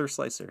 Okay. Sir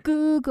Slicer.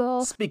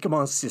 Google. Speak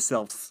amongst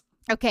yourselves.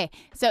 Okay.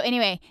 So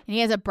anyway, and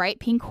he has a bright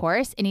pink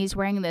horse and he's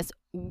wearing this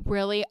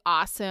really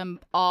awesome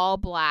all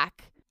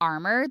black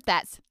armor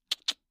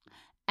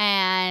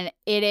and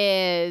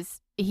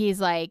he's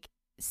like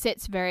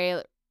sits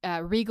very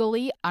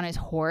regally on his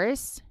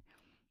horse.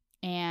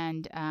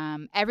 And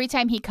every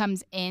time he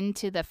comes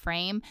into the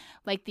frame,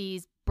 like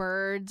these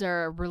birds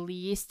are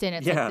released and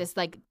it's like this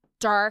like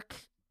dark,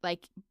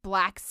 like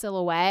black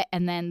silhouette.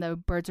 And then the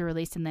birds are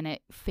released and then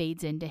it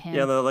fades into him.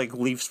 Yeah, the like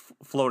leaves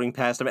floating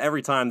past him.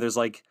 Every time there's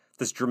like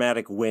this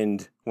dramatic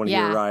wind when he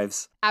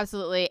arrives.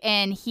 Absolutely.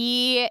 And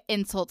he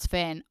insults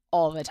Finn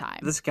all the time.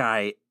 This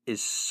guy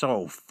is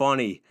so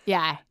funny.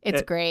 Yeah,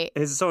 it's great.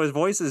 So his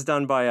voice is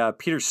done by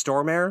Peter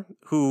Stormare,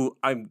 who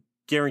I'm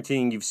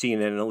guaranteeing you've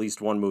seen in at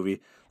least one movie.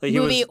 Like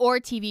movie or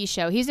TV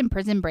show. He's in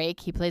Prison Break.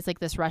 He plays like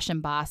this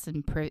Russian boss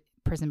in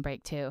Prison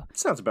Break too.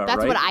 Sounds about right.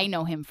 That's what I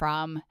know him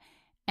from.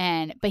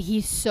 But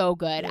he's so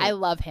good. Yeah. I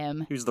love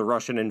him. He was the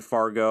Russian in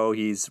Fargo.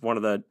 He's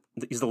the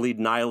lead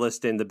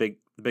nihilist in the Big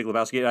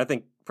Lebowski. I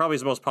think probably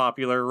his most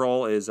popular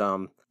role is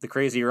the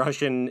crazy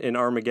Russian in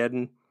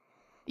Armageddon.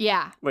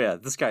 Yeah. Well, yeah,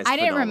 this guy's I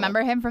phenomenal. didn't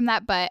remember him from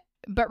that, but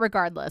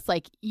regardless,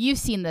 like you've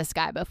seen this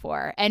guy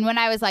before. And when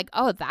I was like,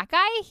 oh, that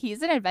guy,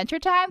 he's in Adventure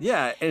Time?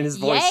 Yeah, and his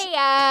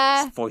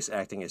voice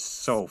acting is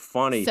so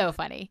funny. So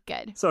funny.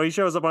 Good. So he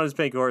shows up on his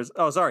pink horse.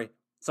 Oh, sorry.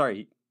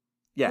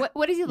 Yeah.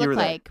 What does he look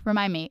like?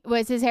 Remind me.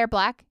 Was his hair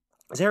black?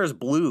 His hair is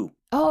blue.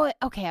 Oh,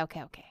 okay.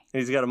 And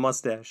he's got a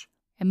mustache.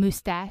 A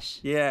mustache?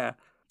 Yeah.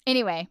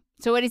 Anyway,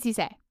 so what does he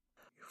say?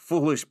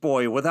 Foolish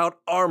boy, without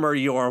armor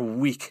you are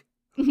weak.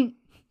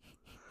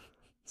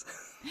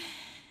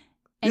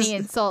 And he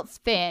insults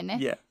Finn.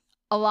 Yeah.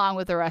 Along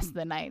with the rest of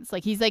the knights.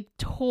 Like, he's like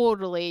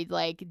totally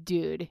like,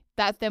 dude,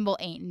 that thimble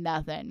ain't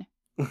nothing.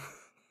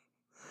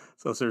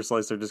 So Sir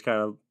Slicer just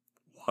kind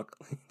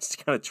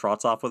of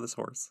trots off with his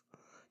horse.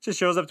 Just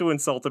shows up to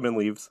insult him and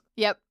leaves.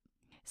 Yep.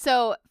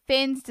 So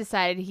Finn's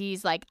decided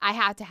he's like, I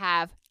have to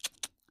have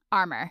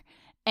armor.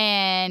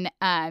 And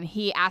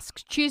he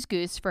asks Choose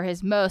Goose for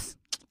his most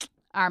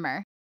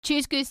armor.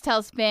 Choose Goose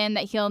tells Finn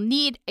that he'll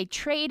need a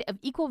trade of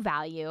equal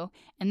value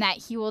and that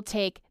he will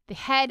take the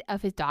head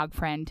of his dog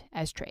friend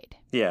as trade.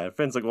 Yeah,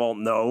 Finn's like, well,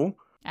 no.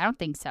 I don't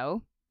think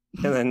so.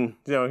 And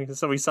then,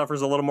 so he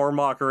suffers a little more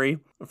mockery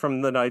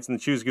from the knights, and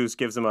the Choose Goose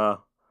gives him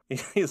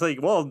he's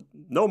like, well,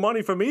 no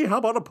money for me. How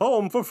about a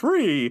poem for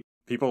free?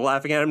 People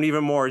laughing at him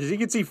even more. You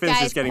can see Finn's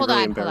just getting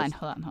really embarrassed.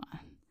 Hold on.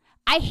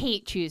 I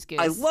hate Choose Goose.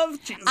 I love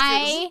Choose Goose.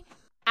 I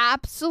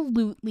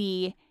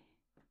absolutely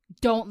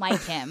don't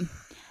like him.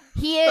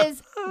 He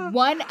is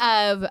one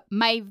of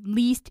my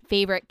least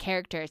favorite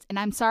characters. And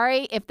I'm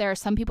sorry if there are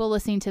some people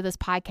listening to this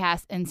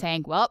podcast and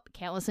saying, well,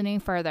 can't listen any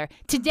further.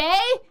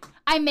 Today,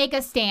 I make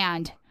a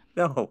stand.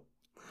 No.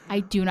 I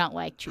do not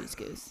like Choose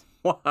Goose.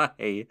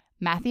 Why?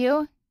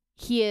 Matthew,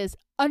 he is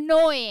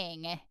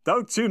annoying.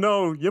 Don't you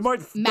know you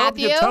might stub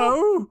your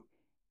toe?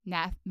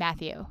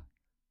 Matthew,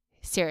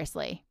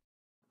 seriously.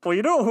 Well,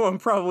 you know who I'm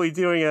probably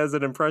doing as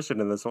an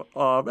impression in this one.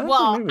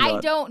 I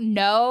don't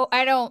know.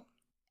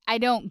 I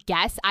don't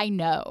guess. I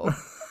know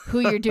who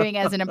you're doing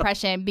as an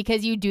impression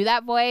because you do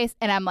that voice,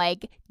 and I'm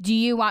like, do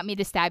you want me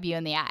to stab you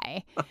in the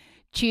eye?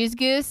 Choose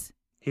Goose.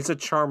 He's a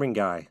charming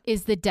guy.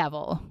 Is the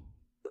devil.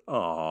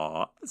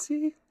 Aw,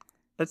 see?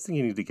 I just think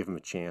you need to give him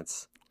a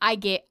chance.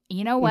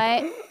 You know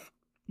what?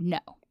 No.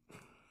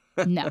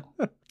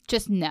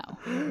 Just no.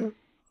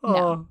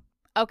 No.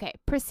 Okay,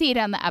 proceed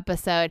on the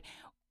episode.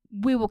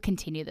 We will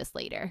continue this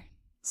later.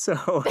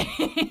 So,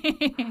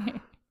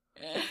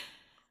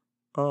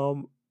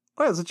 so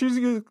Choose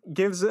Goose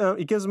gives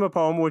him a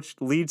poem which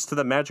leads to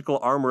the magical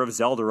armor of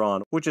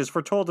Zeldaron, which is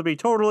foretold to be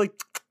totally.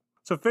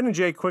 So Finn and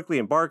Jake quickly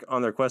embark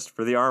on their quest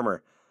for the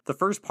armor. The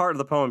first part of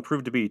the poem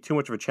proved to be too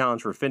much of a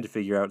challenge for Finn to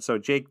figure out, so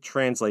Jake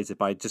translates it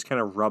by just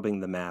kind of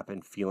rubbing the map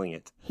and feeling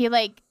it. He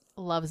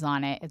loves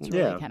on it. It's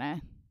really kind of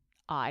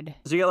odd.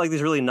 So you got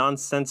these really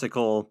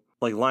nonsensical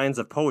lines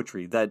of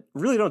poetry that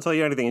really don't tell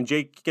you anything, and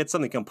Jake gets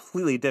something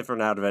completely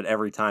different out of it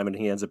every time, and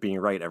he ends up being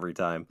right every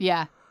time.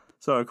 Yeah.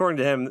 So according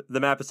to him, the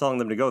map is telling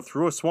them to go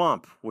through a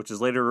swamp, which is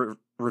later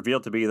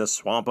revealed to be the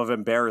Swamp of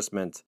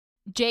Embarrassment.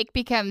 Jake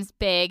becomes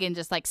big and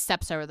just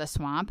steps over the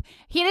swamp.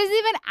 He doesn't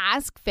even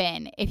ask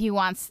Finn if he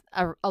wants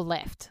a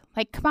lift.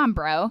 Come on,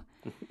 bro.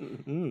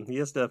 He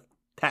has to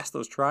pass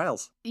those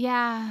trials.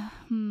 Yeah.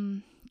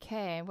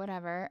 Okay,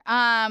 whatever.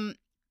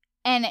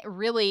 And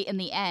really, in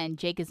the end,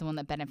 Jake is the one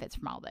that benefits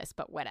from all this,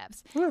 but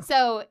whatevs. Yeah.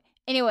 So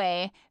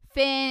anyway,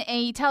 Finn, and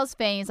he tells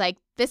Finn, he's like,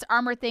 this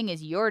armor thing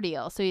is your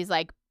deal. So he's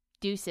like,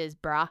 deuces,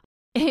 brah.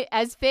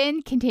 As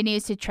Finn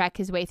continues to trek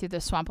his way through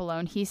the swamp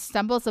alone, he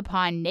stumbles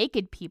upon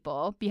naked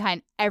people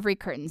behind every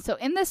curtain. So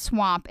in the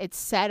swamp, it's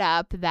set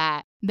up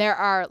that there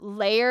are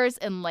layers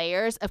and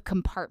layers of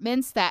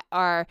compartments that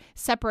are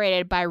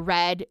separated by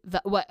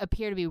what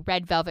appear to be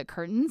red velvet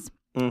curtains.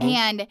 Mm-hmm.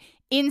 And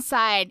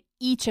inside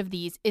each of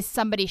these is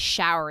somebody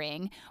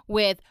showering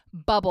with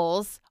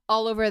bubbles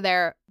all over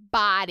their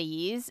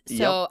bodies.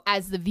 So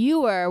as the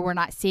viewer, we're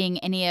not seeing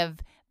any of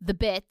the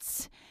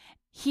bits.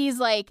 He's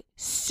like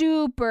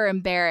super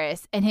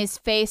embarrassed and his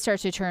face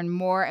starts to turn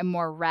more and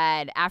more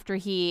red after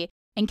he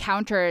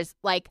encounters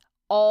like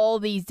all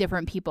these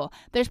different people.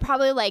 There's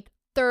probably like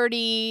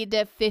 30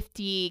 to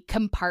 50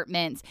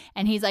 compartments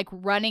and he's like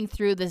running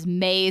through this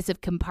maze of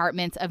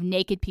compartments of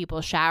naked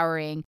people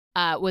showering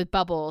with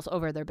bubbles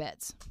over their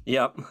bits.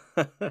 Yep.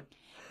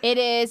 It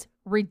is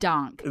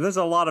redonk. There's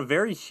a lot of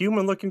very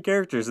human-looking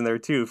characters in there,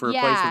 too, for a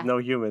place with no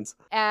humans.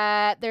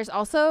 There's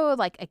also,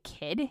 like, a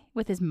kid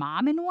with his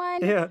mom in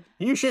one. Yeah.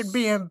 You should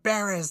be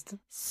embarrassed.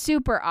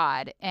 Super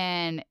odd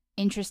and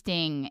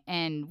interesting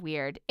and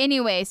weird.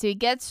 Anyway, so he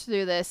gets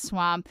through this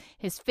swamp.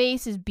 His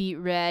face is beet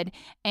red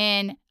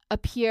and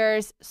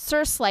appears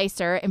Sir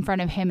Slicer in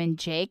front of him and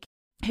Jake,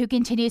 who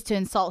continues to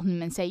insult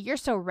him and say, "You're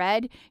so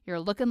red, you're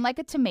looking like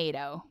a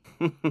tomato."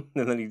 And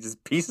then he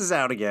just pieces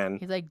out again.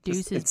 He's like,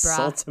 deuces, just brah.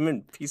 insults him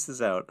and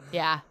pieces out.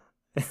 Yeah,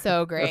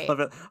 so great. I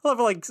love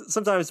it. Like,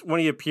 sometimes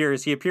when he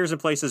appears in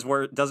places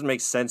where it doesn't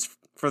make sense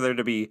for there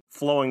to be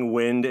flowing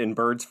wind and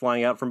birds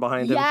flying out from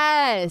behind him.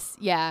 Yes.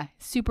 Yeah,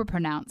 super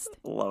pronounced.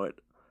 Love it.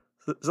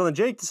 So then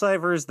Jake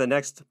deciphers the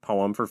next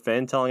poem for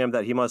Finn, telling him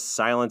that he must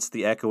silence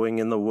the echoing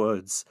in the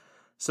woods.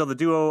 So the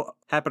duo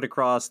happen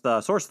across the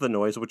source of the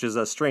noise, which is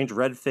a strange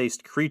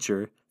red-faced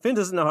creature. Finn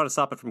doesn't know how to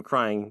stop it from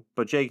crying,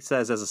 but Jake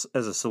says as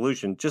a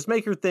solution, just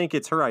make her think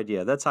it's her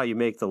idea. That's how you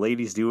make the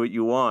ladies do what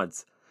you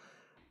want.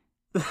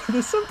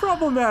 There's some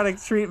problematic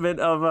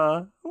treatment of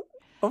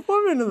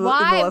women in the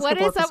last What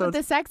couple is up with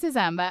episodes. the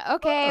sexism? But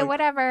okay,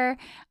 whatever.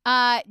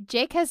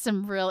 Jake has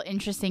some real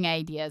interesting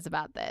ideas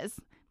about this.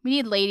 We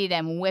need Lady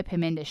to whip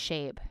him into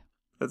shape.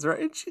 That's right.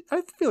 And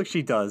I feel like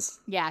she does.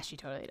 Yeah, she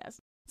totally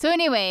does. So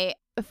anyway,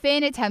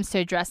 Finn attempts to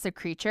address the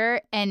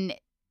creature, and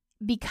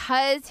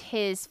because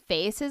his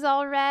face is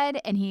all red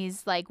and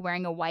he's like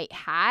wearing a white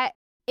hat,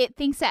 it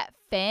thinks that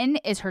Finn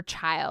is her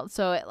child.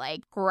 So it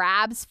like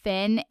grabs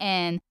Finn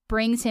and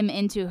brings him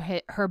into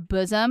her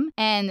bosom.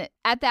 And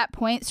at that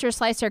point, Sir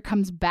Slicer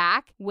comes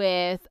back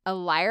with a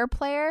lyre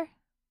player.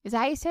 Is that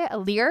how you say it? A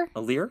lyre?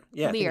 A lyre?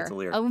 Yeah, I think it's a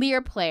lyre. A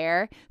lyre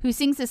player who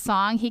sings a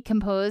song he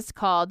composed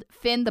called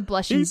Finn the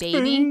Blushing Baby.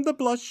 He's Finn the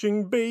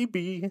Blushing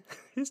Baby.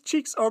 His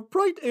cheeks are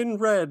bright and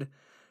red.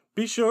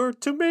 Be sure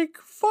to make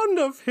fun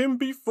of him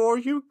before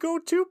you go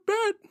to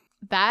bed.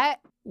 That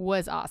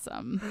was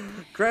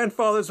awesome.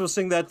 Grandfathers will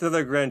sing that to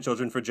their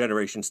grandchildren for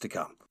generations to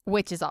come.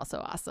 Which is also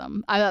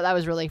awesome. I thought that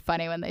was really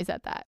funny when they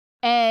said that.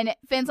 And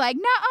Finn's like,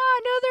 no,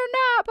 they're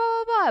not, blah,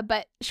 blah, blah.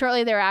 But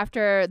shortly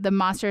thereafter, the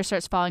monster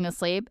starts falling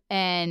asleep,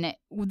 and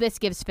this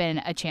gives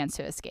Finn a chance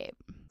to escape.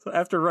 So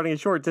after running a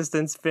short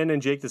distance, Finn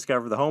and Jake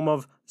discover the home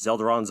of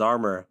Zeldaron's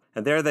armor.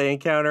 And there they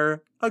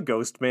encounter a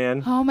ghost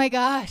man. Oh my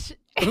gosh.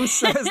 Who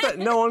says that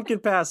no one can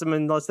pass him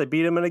unless they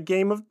beat him in a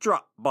game of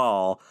drop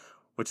ball,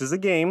 which is a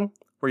game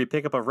where you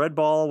pick up a red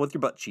ball with your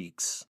butt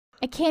cheeks.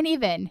 I can't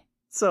even.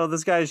 So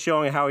this guy is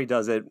showing how he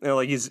does it. You know,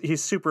 like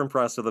he's super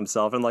impressed with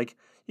himself, and like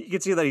you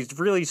can see that he's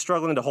really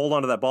struggling to hold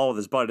onto that ball with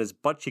his butt. His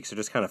butt cheeks are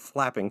just kind of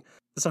flapping.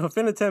 So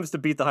Finn attempts to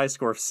beat the high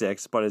score of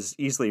 6, but is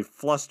easily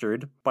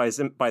flustered by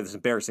this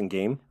embarrassing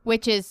game.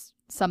 Which is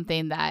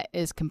something that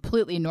is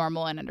completely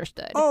normal and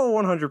understood.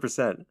 Oh,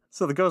 100%.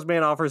 So the ghost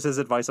man offers his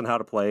advice on how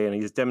to play, and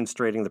he's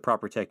demonstrating the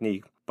proper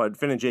technique. But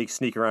Finn and Jake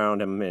sneak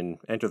around him and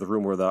enter the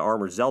room where the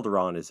armored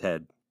Zeldaron is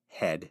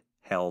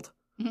held.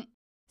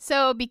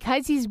 So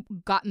because he's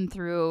gotten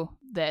through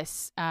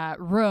this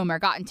room or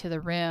gotten to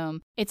the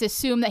room, it's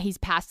assumed that he's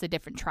passed the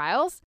different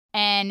trials.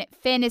 And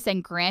Finn is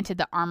then granted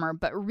the armor,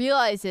 but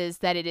realizes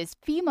that it is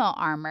female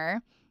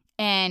armor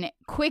and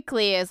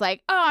quickly is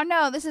like, oh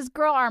no, this is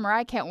girl armor.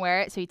 I can't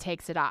wear it. So he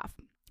takes it off.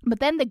 But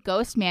then the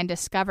ghost man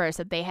discovers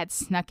that they had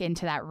snuck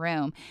into that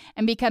room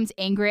and becomes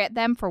angry at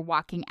them for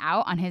walking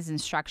out on his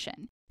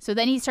instruction. So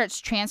then he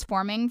starts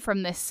transforming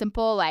from this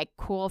simple, like,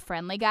 cool,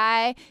 friendly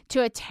guy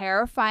to a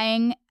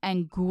terrifying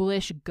and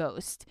ghoulish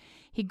ghost.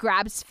 He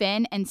grabs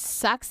Finn and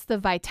sucks the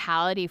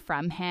vitality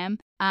from him,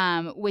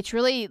 which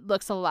really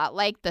looks a lot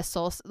like the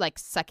soul, like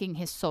sucking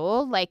his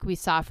soul, like we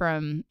saw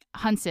from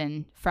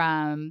Hudson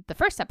from the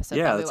first episode.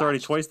 Yeah, that's already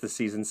twice this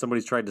season.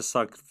 Somebody's tried to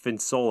suck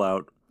Finn's soul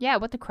out. Yeah,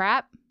 what the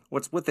crap?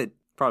 What's with it?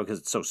 Probably because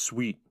it's so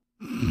sweet.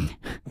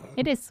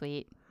 It is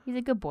sweet. He's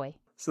a good boy.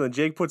 So then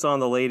Jake puts on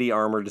the lady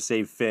armor to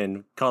save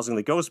Finn, causing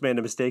the ghost man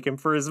to mistake him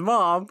for his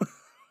mom.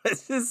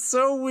 It's just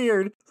so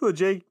weird. So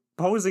Jake,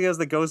 posing as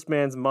the ghost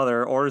man's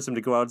mother, orders him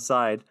to go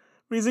outside.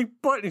 But he's like,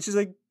 but, and she's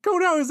like, go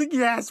now. He's like,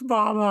 yes,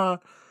 mama.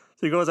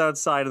 So he goes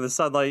outside and the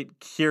sunlight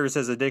cures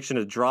his addiction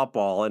to drop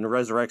ball and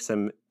resurrects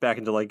him back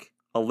into like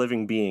a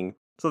living being.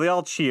 So they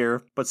all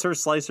cheer, but Sir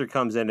Slicer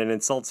comes in and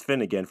insults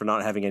Finn again for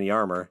not having any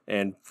armor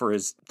and for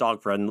his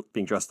dog friend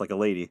being dressed like a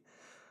lady.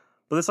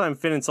 But this time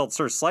Finn insults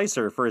Sir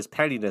Slicer for his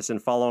pettiness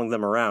and following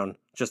them around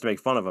just to make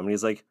fun of him. And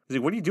he's like,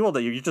 what do you do all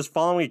day? You're just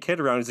following a kid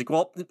around. He's like,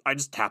 well, I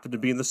just happened to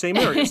be in the same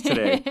areas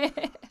today.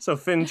 So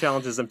Finn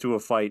challenges them to a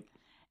fight.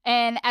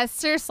 And as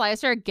Sir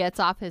Slicer gets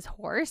off his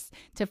horse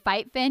to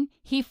fight Finn,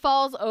 he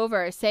falls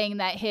over, saying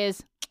that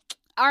his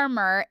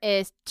armor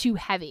is too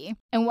heavy.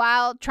 And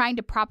while trying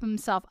to prop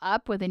himself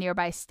up with a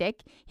nearby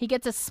stick, he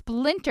gets a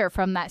splinter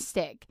from that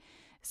stick.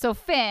 So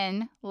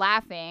Finn,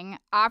 laughing,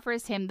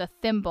 offers him the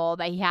thimble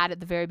that he had at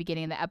the very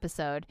beginning of the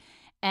episode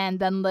and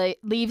then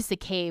leaves the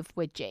cave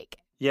with Jake.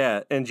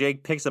 Yeah, and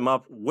Jake picks him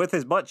up with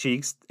his butt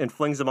cheeks and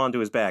flings him onto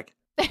his back.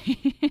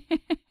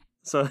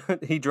 So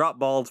he drop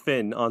balled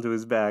Finn onto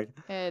his back,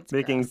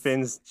 making gross.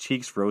 Finn's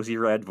cheeks rosy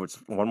red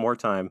one more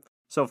time.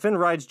 So Finn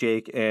rides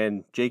Jake,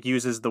 and Jake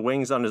uses the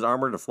wings on his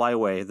armor to fly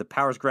away. The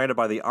powers granted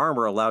by the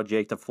armor allow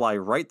Jake to fly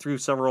right through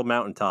several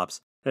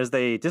mountaintops. As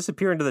they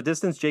disappear into the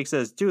distance, Jake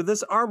says, dude,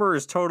 this armor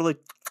is totally...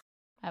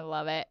 I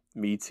love it.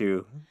 Me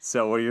too.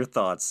 So what are your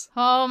thoughts?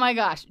 Oh my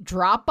gosh.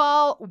 Drop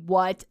ball?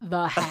 What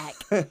the heck?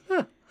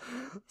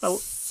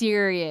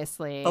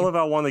 Seriously. I love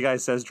how one of the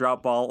guys says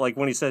drop ball. Like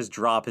when he says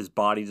drop, his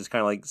body just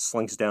kind of like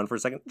slinks down for a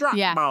second. Drop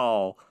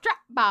ball. Drop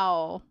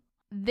ball.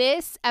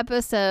 This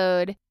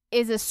episode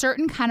is a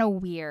certain kind of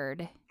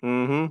weird.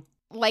 Mm-hmm.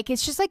 Like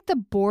it's just like the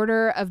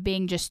border of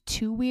being just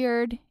too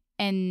weird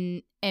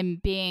and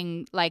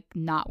being like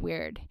not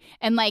weird.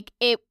 And like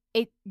it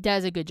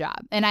does a good job.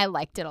 And I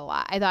liked it a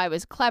lot. I thought it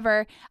was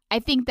clever. I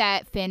think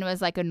that Finn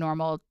was like a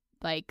normal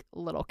like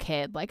little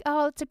kid, like,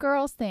 oh, it's a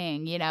girl's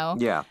thing, you know?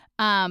 Yeah.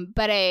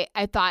 But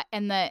I thought,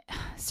 and the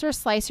Sir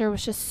Slicer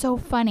was just so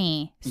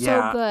funny.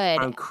 Yeah, so good.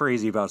 I'm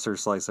crazy about Sir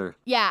Slicer.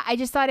 Yeah, I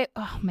just thought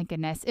oh my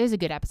goodness. It was a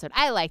good episode.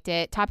 I liked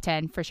it. Top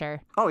 10 for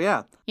sure. Oh,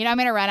 yeah. You know, I'm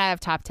going to run out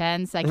of top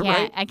 10s. I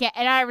can't,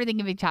 and not everything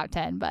can be top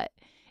 10, but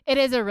it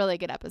is a really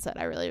good episode.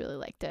 I really, really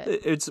liked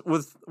it. It's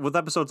with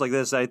episodes like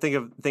this, I think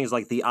of things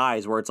like The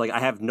Eyes, where it's like I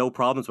have no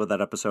problems with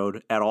that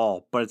episode at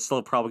all, but it's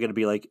still probably going to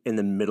be like in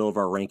the middle of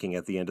our ranking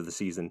at the end of the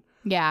season.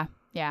 Yeah,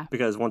 yeah.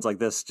 Because ones like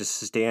this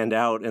just stand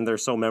out and they're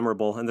so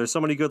memorable and there's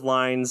so many good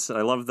lines.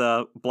 I love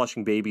the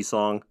Blushing Baby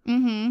song.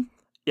 Mm-hmm.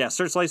 Yeah,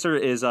 Sir Slicer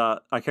is a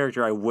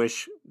character I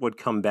wish would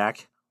come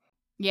back.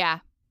 Yeah.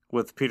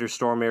 With Peter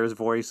Stormare's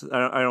voice.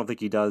 I don't think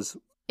he does.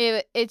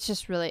 It's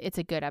just really, it's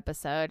a good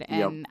episode.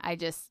 And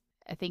Yep.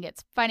 I think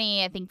it's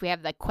funny. I think we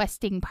have the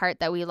questing part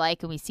that we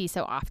like and we see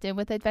so often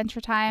with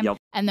Adventure Time. Yep.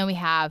 And then we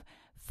have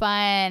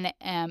fun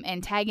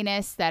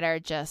antagonists that are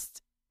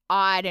just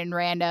odd and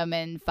random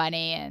and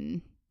funny.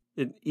 And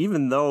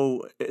even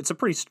though it's a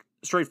pretty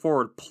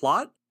straightforward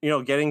plot, you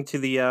know, getting to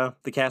the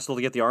castle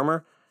to get the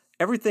armor,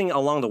 everything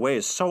along the way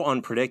is so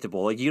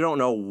unpredictable. Like, you don't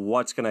know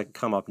what's going to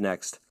come up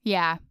next.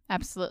 yeah,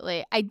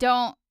 absolutely. I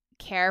don't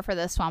care for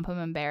the Swamp of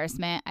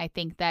Embarrassment. I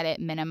think that it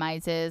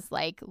minimizes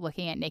like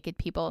looking at naked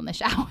people in the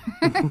shower.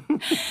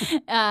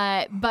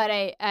 But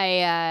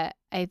I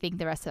think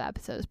the rest of the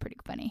episode is pretty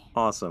funny.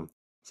 Awesome.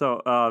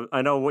 So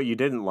I know what you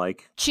didn't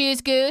like.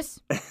 Choose Goose.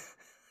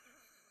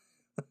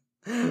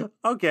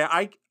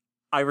 Okay,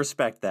 I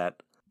respect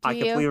that. I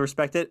you? completely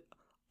respect it.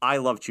 I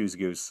love Choose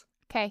Goose.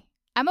 Okay.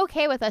 I'm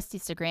okay with us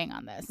disagreeing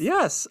on this.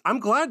 Yes, I'm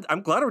glad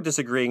we're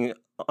disagreeing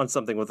on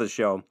something with this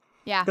show.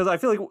 Yeah. Because I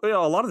feel like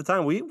a lot of the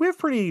time we have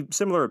pretty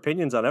similar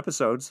opinions on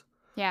episodes.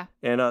 Yeah.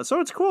 And so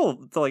it's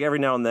cool to like every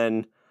now and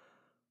then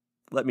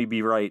let me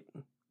be right.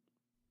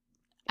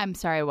 I'm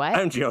sorry, what?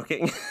 I'm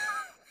joking.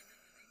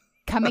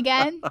 Come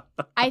again?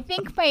 I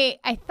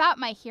thought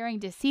my hearing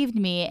deceived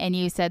me and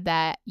you said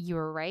that you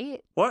were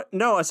right. What?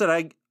 No, I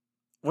said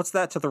what's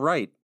that to the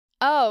right?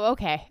 Oh,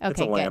 okay. Okay,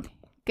 It's a lamp.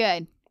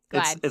 Good.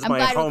 Glad. It's I'm my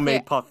glad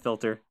homemade puff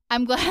filter.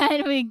 I'm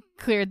glad we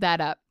cleared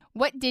that up.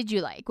 What did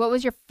you like? What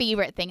was your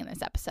favorite thing in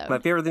this episode? My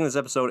favorite thing in this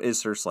episode is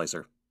Sir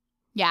Slicer.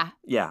 Yeah.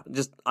 Yeah,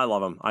 just I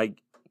love him. I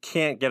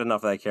can't get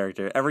enough of that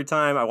character. Every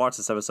time I watch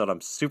this episode,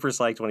 I'm super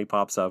psyched when he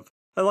pops up.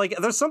 And like,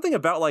 there's something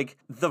about like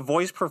the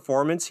voice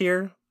performance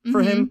here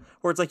for him,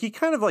 where it's like he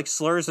kind of like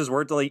slurs his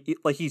words,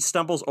 like he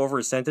stumbles over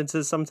his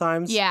sentences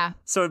sometimes. Yeah.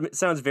 So it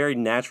sounds very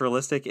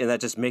naturalistic, and that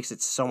just makes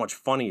it so much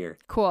funnier.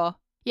 Cool.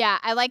 Yeah,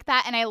 I like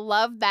that, and I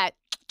love that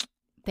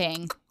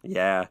thing.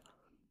 Yeah.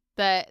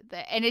 The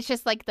and it's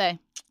just like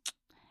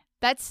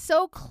that's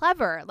so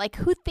clever. Like,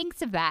 who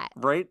thinks of that?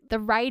 Right? The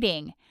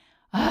writing.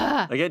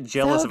 I get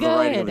jealous so of the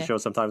writing of the good. show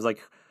sometimes.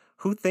 Like,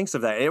 who thinks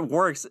of that? It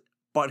works,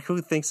 but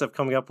who thinks of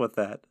coming up with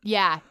that?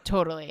 Yeah,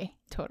 totally.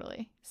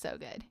 So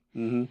good.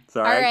 Mm-hmm.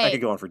 Sorry, All I right.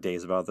 could go on for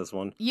days about this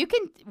one. You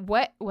can.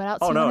 What else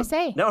Oh, do you no. want to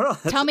say? No.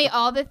 Tell me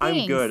all the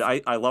things. I'm good.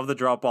 I love the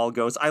drop ball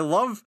ghost. I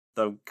love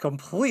the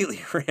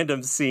completely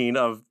random scene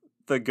of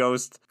the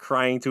ghost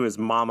crying to his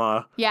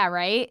mama Yeah,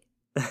 right?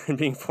 and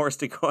being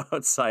forced to go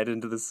outside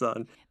into the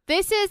sun.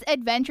 This is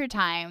Adventure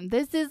Time.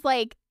 This is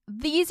like,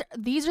 these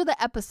are the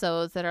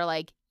episodes that are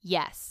like,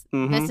 yes,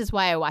 Mhm. this is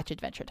why I watch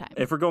Adventure Time.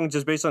 If we're going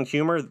just based on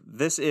humor,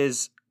 this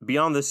is,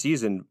 beyond this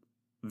season,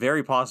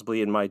 very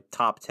possibly in my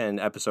top 10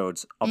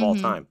 episodes of all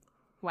Mhm. time.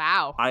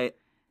 Wow. I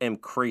am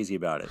crazy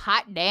about it.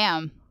 Hot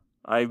damn.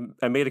 I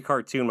made a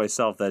cartoon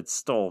myself that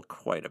stole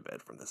quite a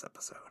bit from this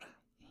episode.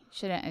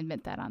 Shouldn't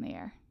admit that on the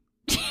air.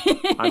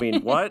 I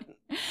mean, what?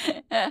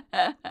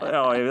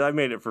 Oh, I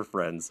made it for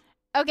friends.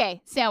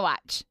 Okay, Snail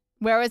Watch.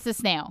 Where was the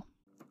snail?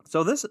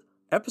 So this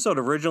episode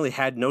originally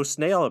had no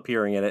snail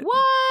appearing in it.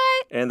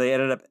 What? And they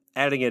ended up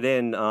adding it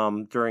in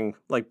during,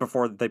 like,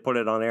 before they put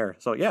it on air.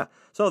 So, yeah.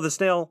 So the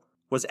snail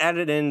was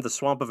added in the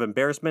swamp of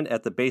embarrassment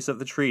at the base of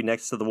the tree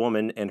next to the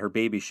woman and her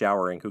baby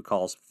showering, who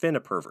calls Finn a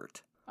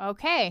pervert.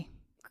 Okay,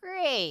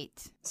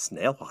 great.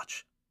 Snail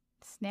Watch.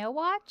 Snail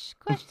Watch?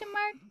 Question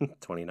mark.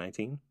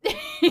 2019.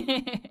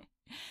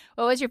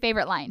 What was your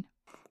favorite line?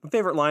 My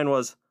favorite line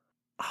was,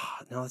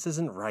 no, this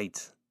isn't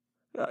right.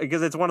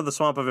 Because it's one of the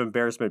swamp of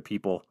embarrassment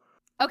people.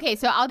 Okay,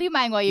 so I'll do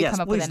mine while you Yes,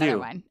 come up with please another do.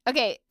 one.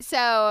 Okay,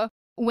 so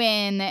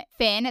when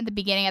Finn, at the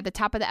beginning, at the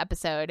top of the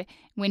episode,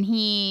 when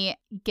he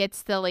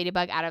gets the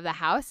ladybug out of the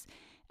house,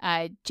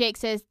 Jake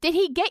says, "Did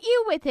he get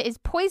you with his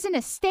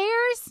poisonous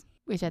stares?"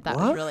 Which I thought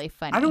was What? really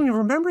funny. I don't even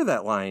remember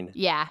that line.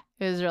 Yeah,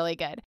 it was really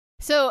good.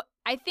 So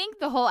I think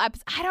the whole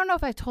episode, I don't know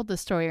if I've told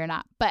this story or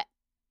not, but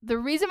the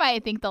reason why I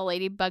think the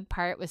ladybug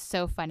part was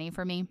so funny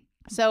for me.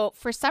 So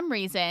for some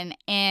reason,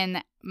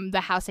 in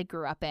the house I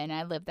grew up in,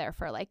 I lived there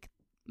for like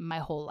my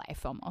whole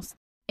life almost.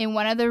 In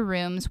one of the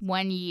rooms,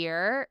 1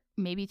 year,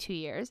 maybe 2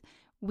 years,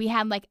 we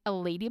had like a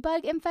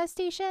ladybug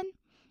infestation.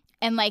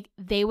 And like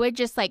they would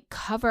just like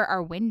cover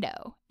our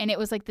window. And it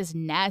was like this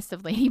nest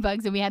of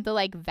ladybugs. And we had to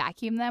like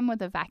vacuum them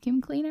with a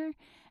vacuum cleaner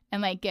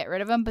and like get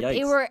rid of them. But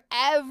they Yikes. were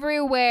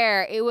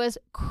everywhere. It was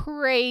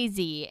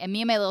crazy. And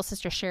me and my little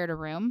sister shared a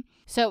room.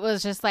 So it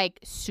was just like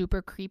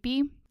super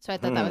creepy. So I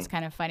thought that was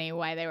kind of funny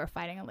why they were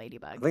fighting a I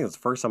ladybug. think it's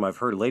the first time I've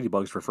heard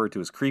ladybugs referred to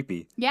as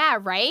creepy. Yeah,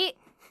 right?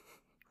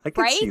 I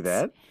can see Right?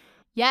 that.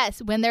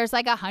 Yes. When there's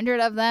like 100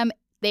 of them,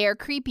 they are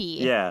creepy.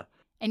 Yeah.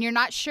 And you're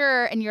not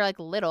sure, and you're like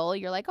little,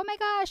 you're like, oh my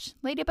gosh,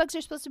 ladybugs are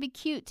supposed to be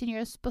cute, and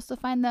you're supposed to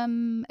find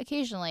them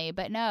occasionally,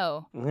 but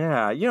no.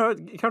 Yeah. You know,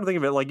 you kind of think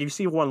of it like you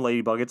see one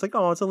ladybug, it's like,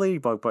 oh, it's a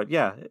ladybug. But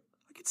yeah, I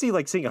could see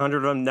like seeing 100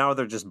 of them. Now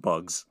they're just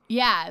bugs.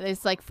 Yeah,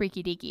 it's like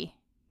freaky deaky.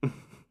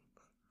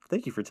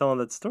 Thank you for telling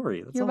that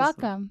story. That's You're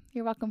awesome. welcome.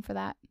 You're welcome for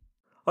that.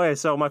 Okay,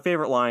 so my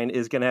favorite line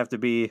is going to have to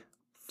be,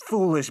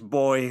 "Foolish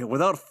boy,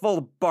 without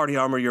full body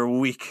armor, you're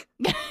weak."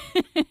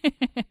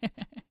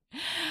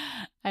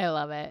 I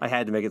love it. I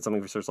had to make it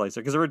something for Sir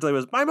Slicer because originally it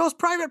was, "My most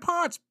private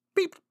parts,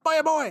 beeped by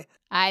a boy."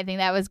 I think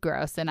that was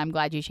gross, and I'm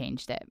glad you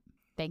changed it.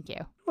 Thank you.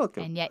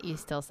 Welcome. And yet you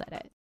still said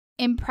it.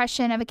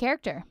 Impression of a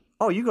character.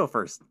 Oh, you go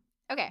first.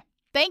 Okay.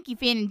 Thank you,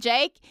 Finn and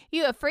Jake.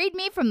 You have freed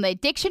me from the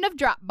addiction of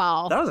drop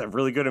ball. That was a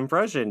really good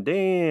impression.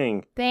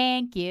 Dang.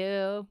 Thank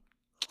you.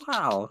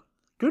 Wow.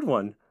 Good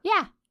one.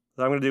 Yeah.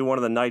 So I'm going to do one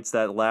of the knights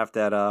that laughed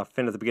at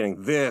Finn at the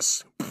beginning.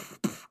 "This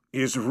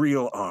is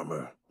real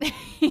armor."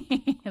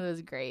 It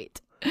was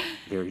great.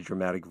 Very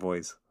dramatic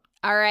voice.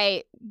 All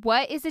right.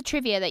 What is the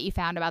trivia that you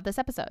found about this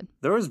episode?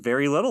 There was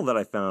very little that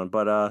I found,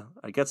 but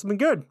I got something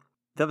good.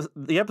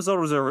 The episode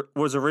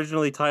was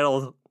originally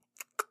titled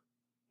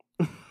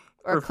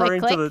Or referring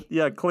click, to click?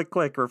 the click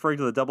click, referring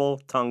to the double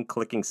tongue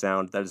clicking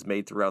sound that is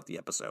made throughout the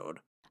episode.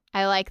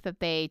 I like that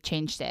they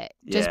changed it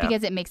just Yeah.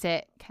 because it makes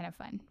it kind of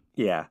fun.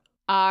 Yeah.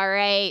 All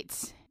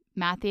right.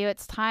 Matthew,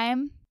 it's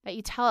time that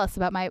you tell us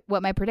about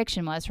what my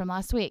prediction was from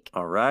last week.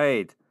 All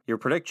right. Your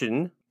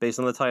prediction, based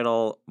on the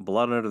title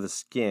Blood Under the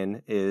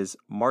Skin, is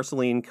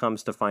Marceline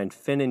comes to find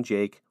Finn and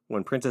Jake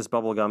when Princess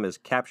Bubblegum is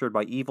captured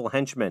by evil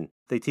henchmen.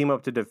 They team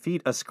up to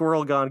defeat a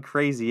squirrel gone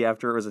crazy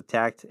after it was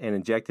attacked and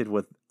injected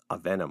with a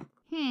venom.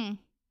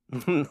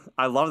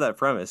 I love that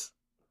premise.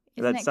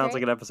 Isn't That it sounds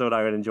great? like an episode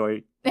I would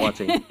enjoy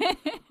watching.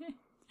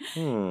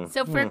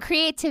 So for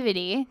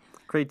creativity,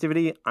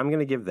 Creativity, I'm going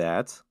to give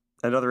that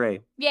another A.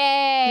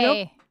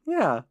 yay!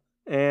 Yeah.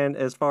 And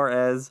as far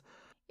as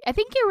I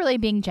think you're really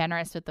being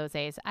generous with those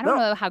A's. I don't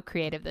know how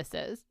creative this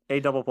is. A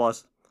double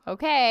plus.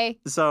 Okay.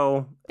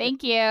 So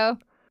Thank you.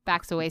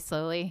 Backs away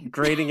slowly.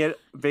 grading it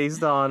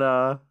based on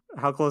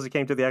how close it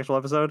came to the actual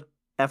episode,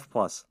 F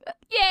plus.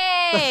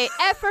 Yay!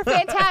 F for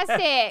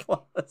fantastic.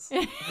 Plus.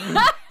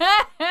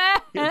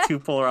 Get two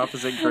polar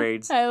opposite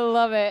grades. I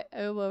love it.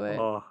 I love it.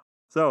 Oh.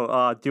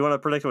 So, do you want to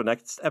predict what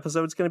next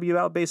episode's going to be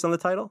about based on the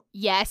title?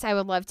 Yes, I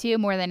would love to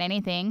more than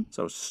anything.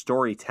 So,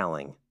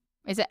 storytelling.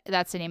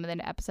 That's the name of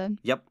the episode?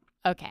 Yep.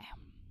 Okay.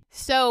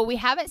 So we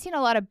haven't seen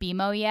a lot of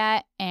BMO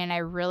yet, and I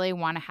really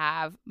want to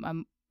have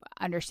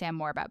understand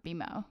more about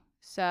BMO.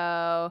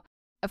 So,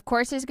 of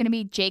course, there's going to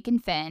be Jake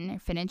and Finn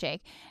and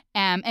Jake.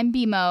 And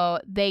BMO,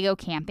 they go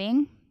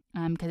camping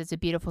because it's a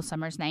beautiful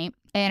summer's night.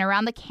 And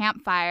around the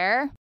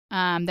campfire,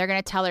 they're going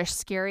to tell their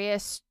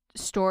scariest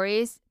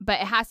stories,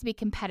 but it has to be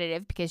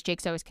competitive because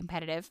Jake's always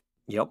competitive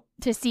Yep.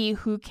 to see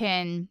who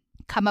can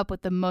come up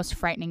with the most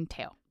frightening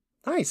tale.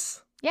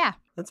 Nice. Yeah,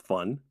 That's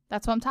fun.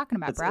 that's what I'm talking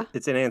about, bruh.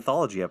 It's an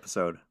anthology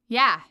episode.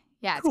 Yeah,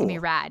 it's going to be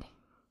Cool. rad.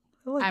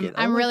 I like it.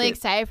 I'm like really it.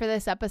 excited for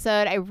this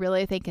episode. I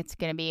really think it's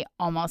going to be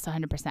almost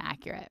 100%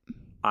 accurate.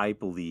 I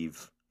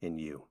believe in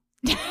you.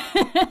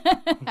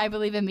 I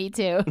believe in me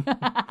too.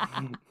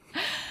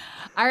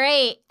 All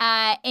right.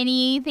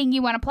 Anything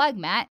you want to plug,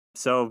 Matt?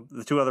 So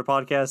the 2 other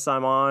podcasts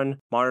I'm on,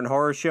 Modern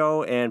Horror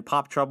Show and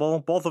Pop Trouble,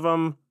 both of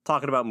them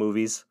talking about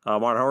movies.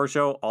 Modern Horror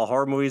Show, all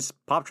horror movies.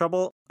 Pop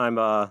Trouble, I'm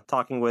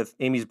talking with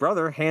Amy's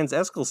brother, Hans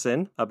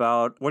Eskelsen,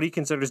 about what he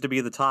considers to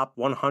be the top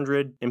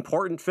 100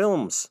 important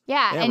films.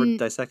 Yeah. Yeah, we're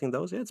dissecting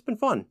those. Yeah, it's been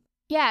fun.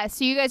 Yeah,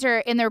 so you guys are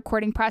in the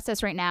recording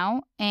process right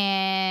now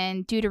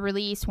and due to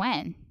release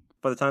when?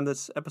 By the time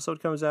this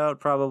episode comes out,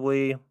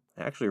 probably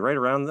actually right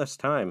around this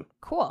time.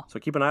 Cool. So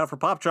keep an eye out for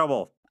Pop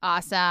Trouble.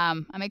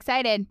 Awesome. I'm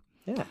excited.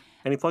 Yeah.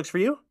 Any plugs for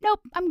you?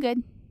 Nope, I'm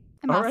good.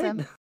 I'm All awesome.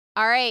 right.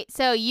 All right,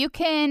 so you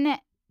can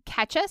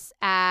catch us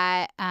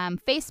at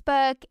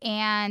Facebook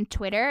and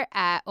Twitter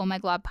at Oh My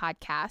Glob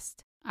Podcast.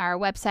 Our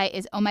website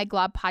is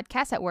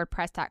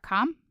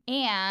ohmyglobpodcast@wordpress.com.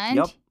 And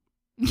Yep.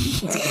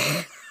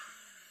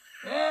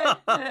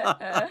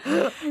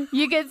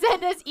 you can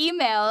send us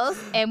emails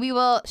and we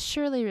will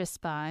surely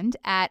respond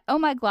at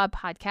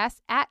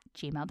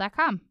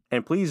ohmyglobpodcast@gmail.com.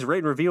 And please rate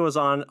and review us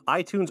on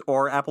iTunes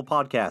or Apple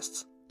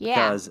Podcasts.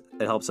 Yeah. Because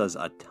it helps us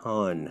a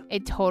ton.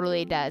 It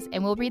totally does.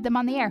 And we'll read them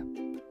on the air.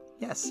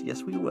 Yes,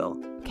 we will.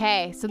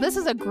 Okay, so this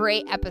is a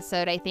great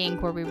episode, I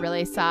think, where we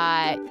really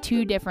saw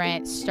 2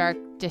 different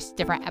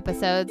different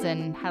episodes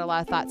and had a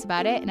lot of thoughts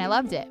about it, and I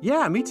loved it.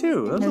 Yeah, me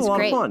too. That was a lot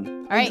great. of fun.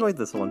 All I right. enjoyed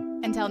this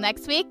one. Until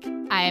next week,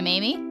 I am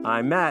Amy,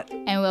 I'm Matt.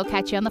 and we'll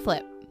catch you on the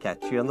flip.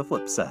 Catch you on the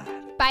flip side.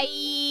 Bye.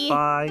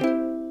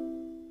 Bye.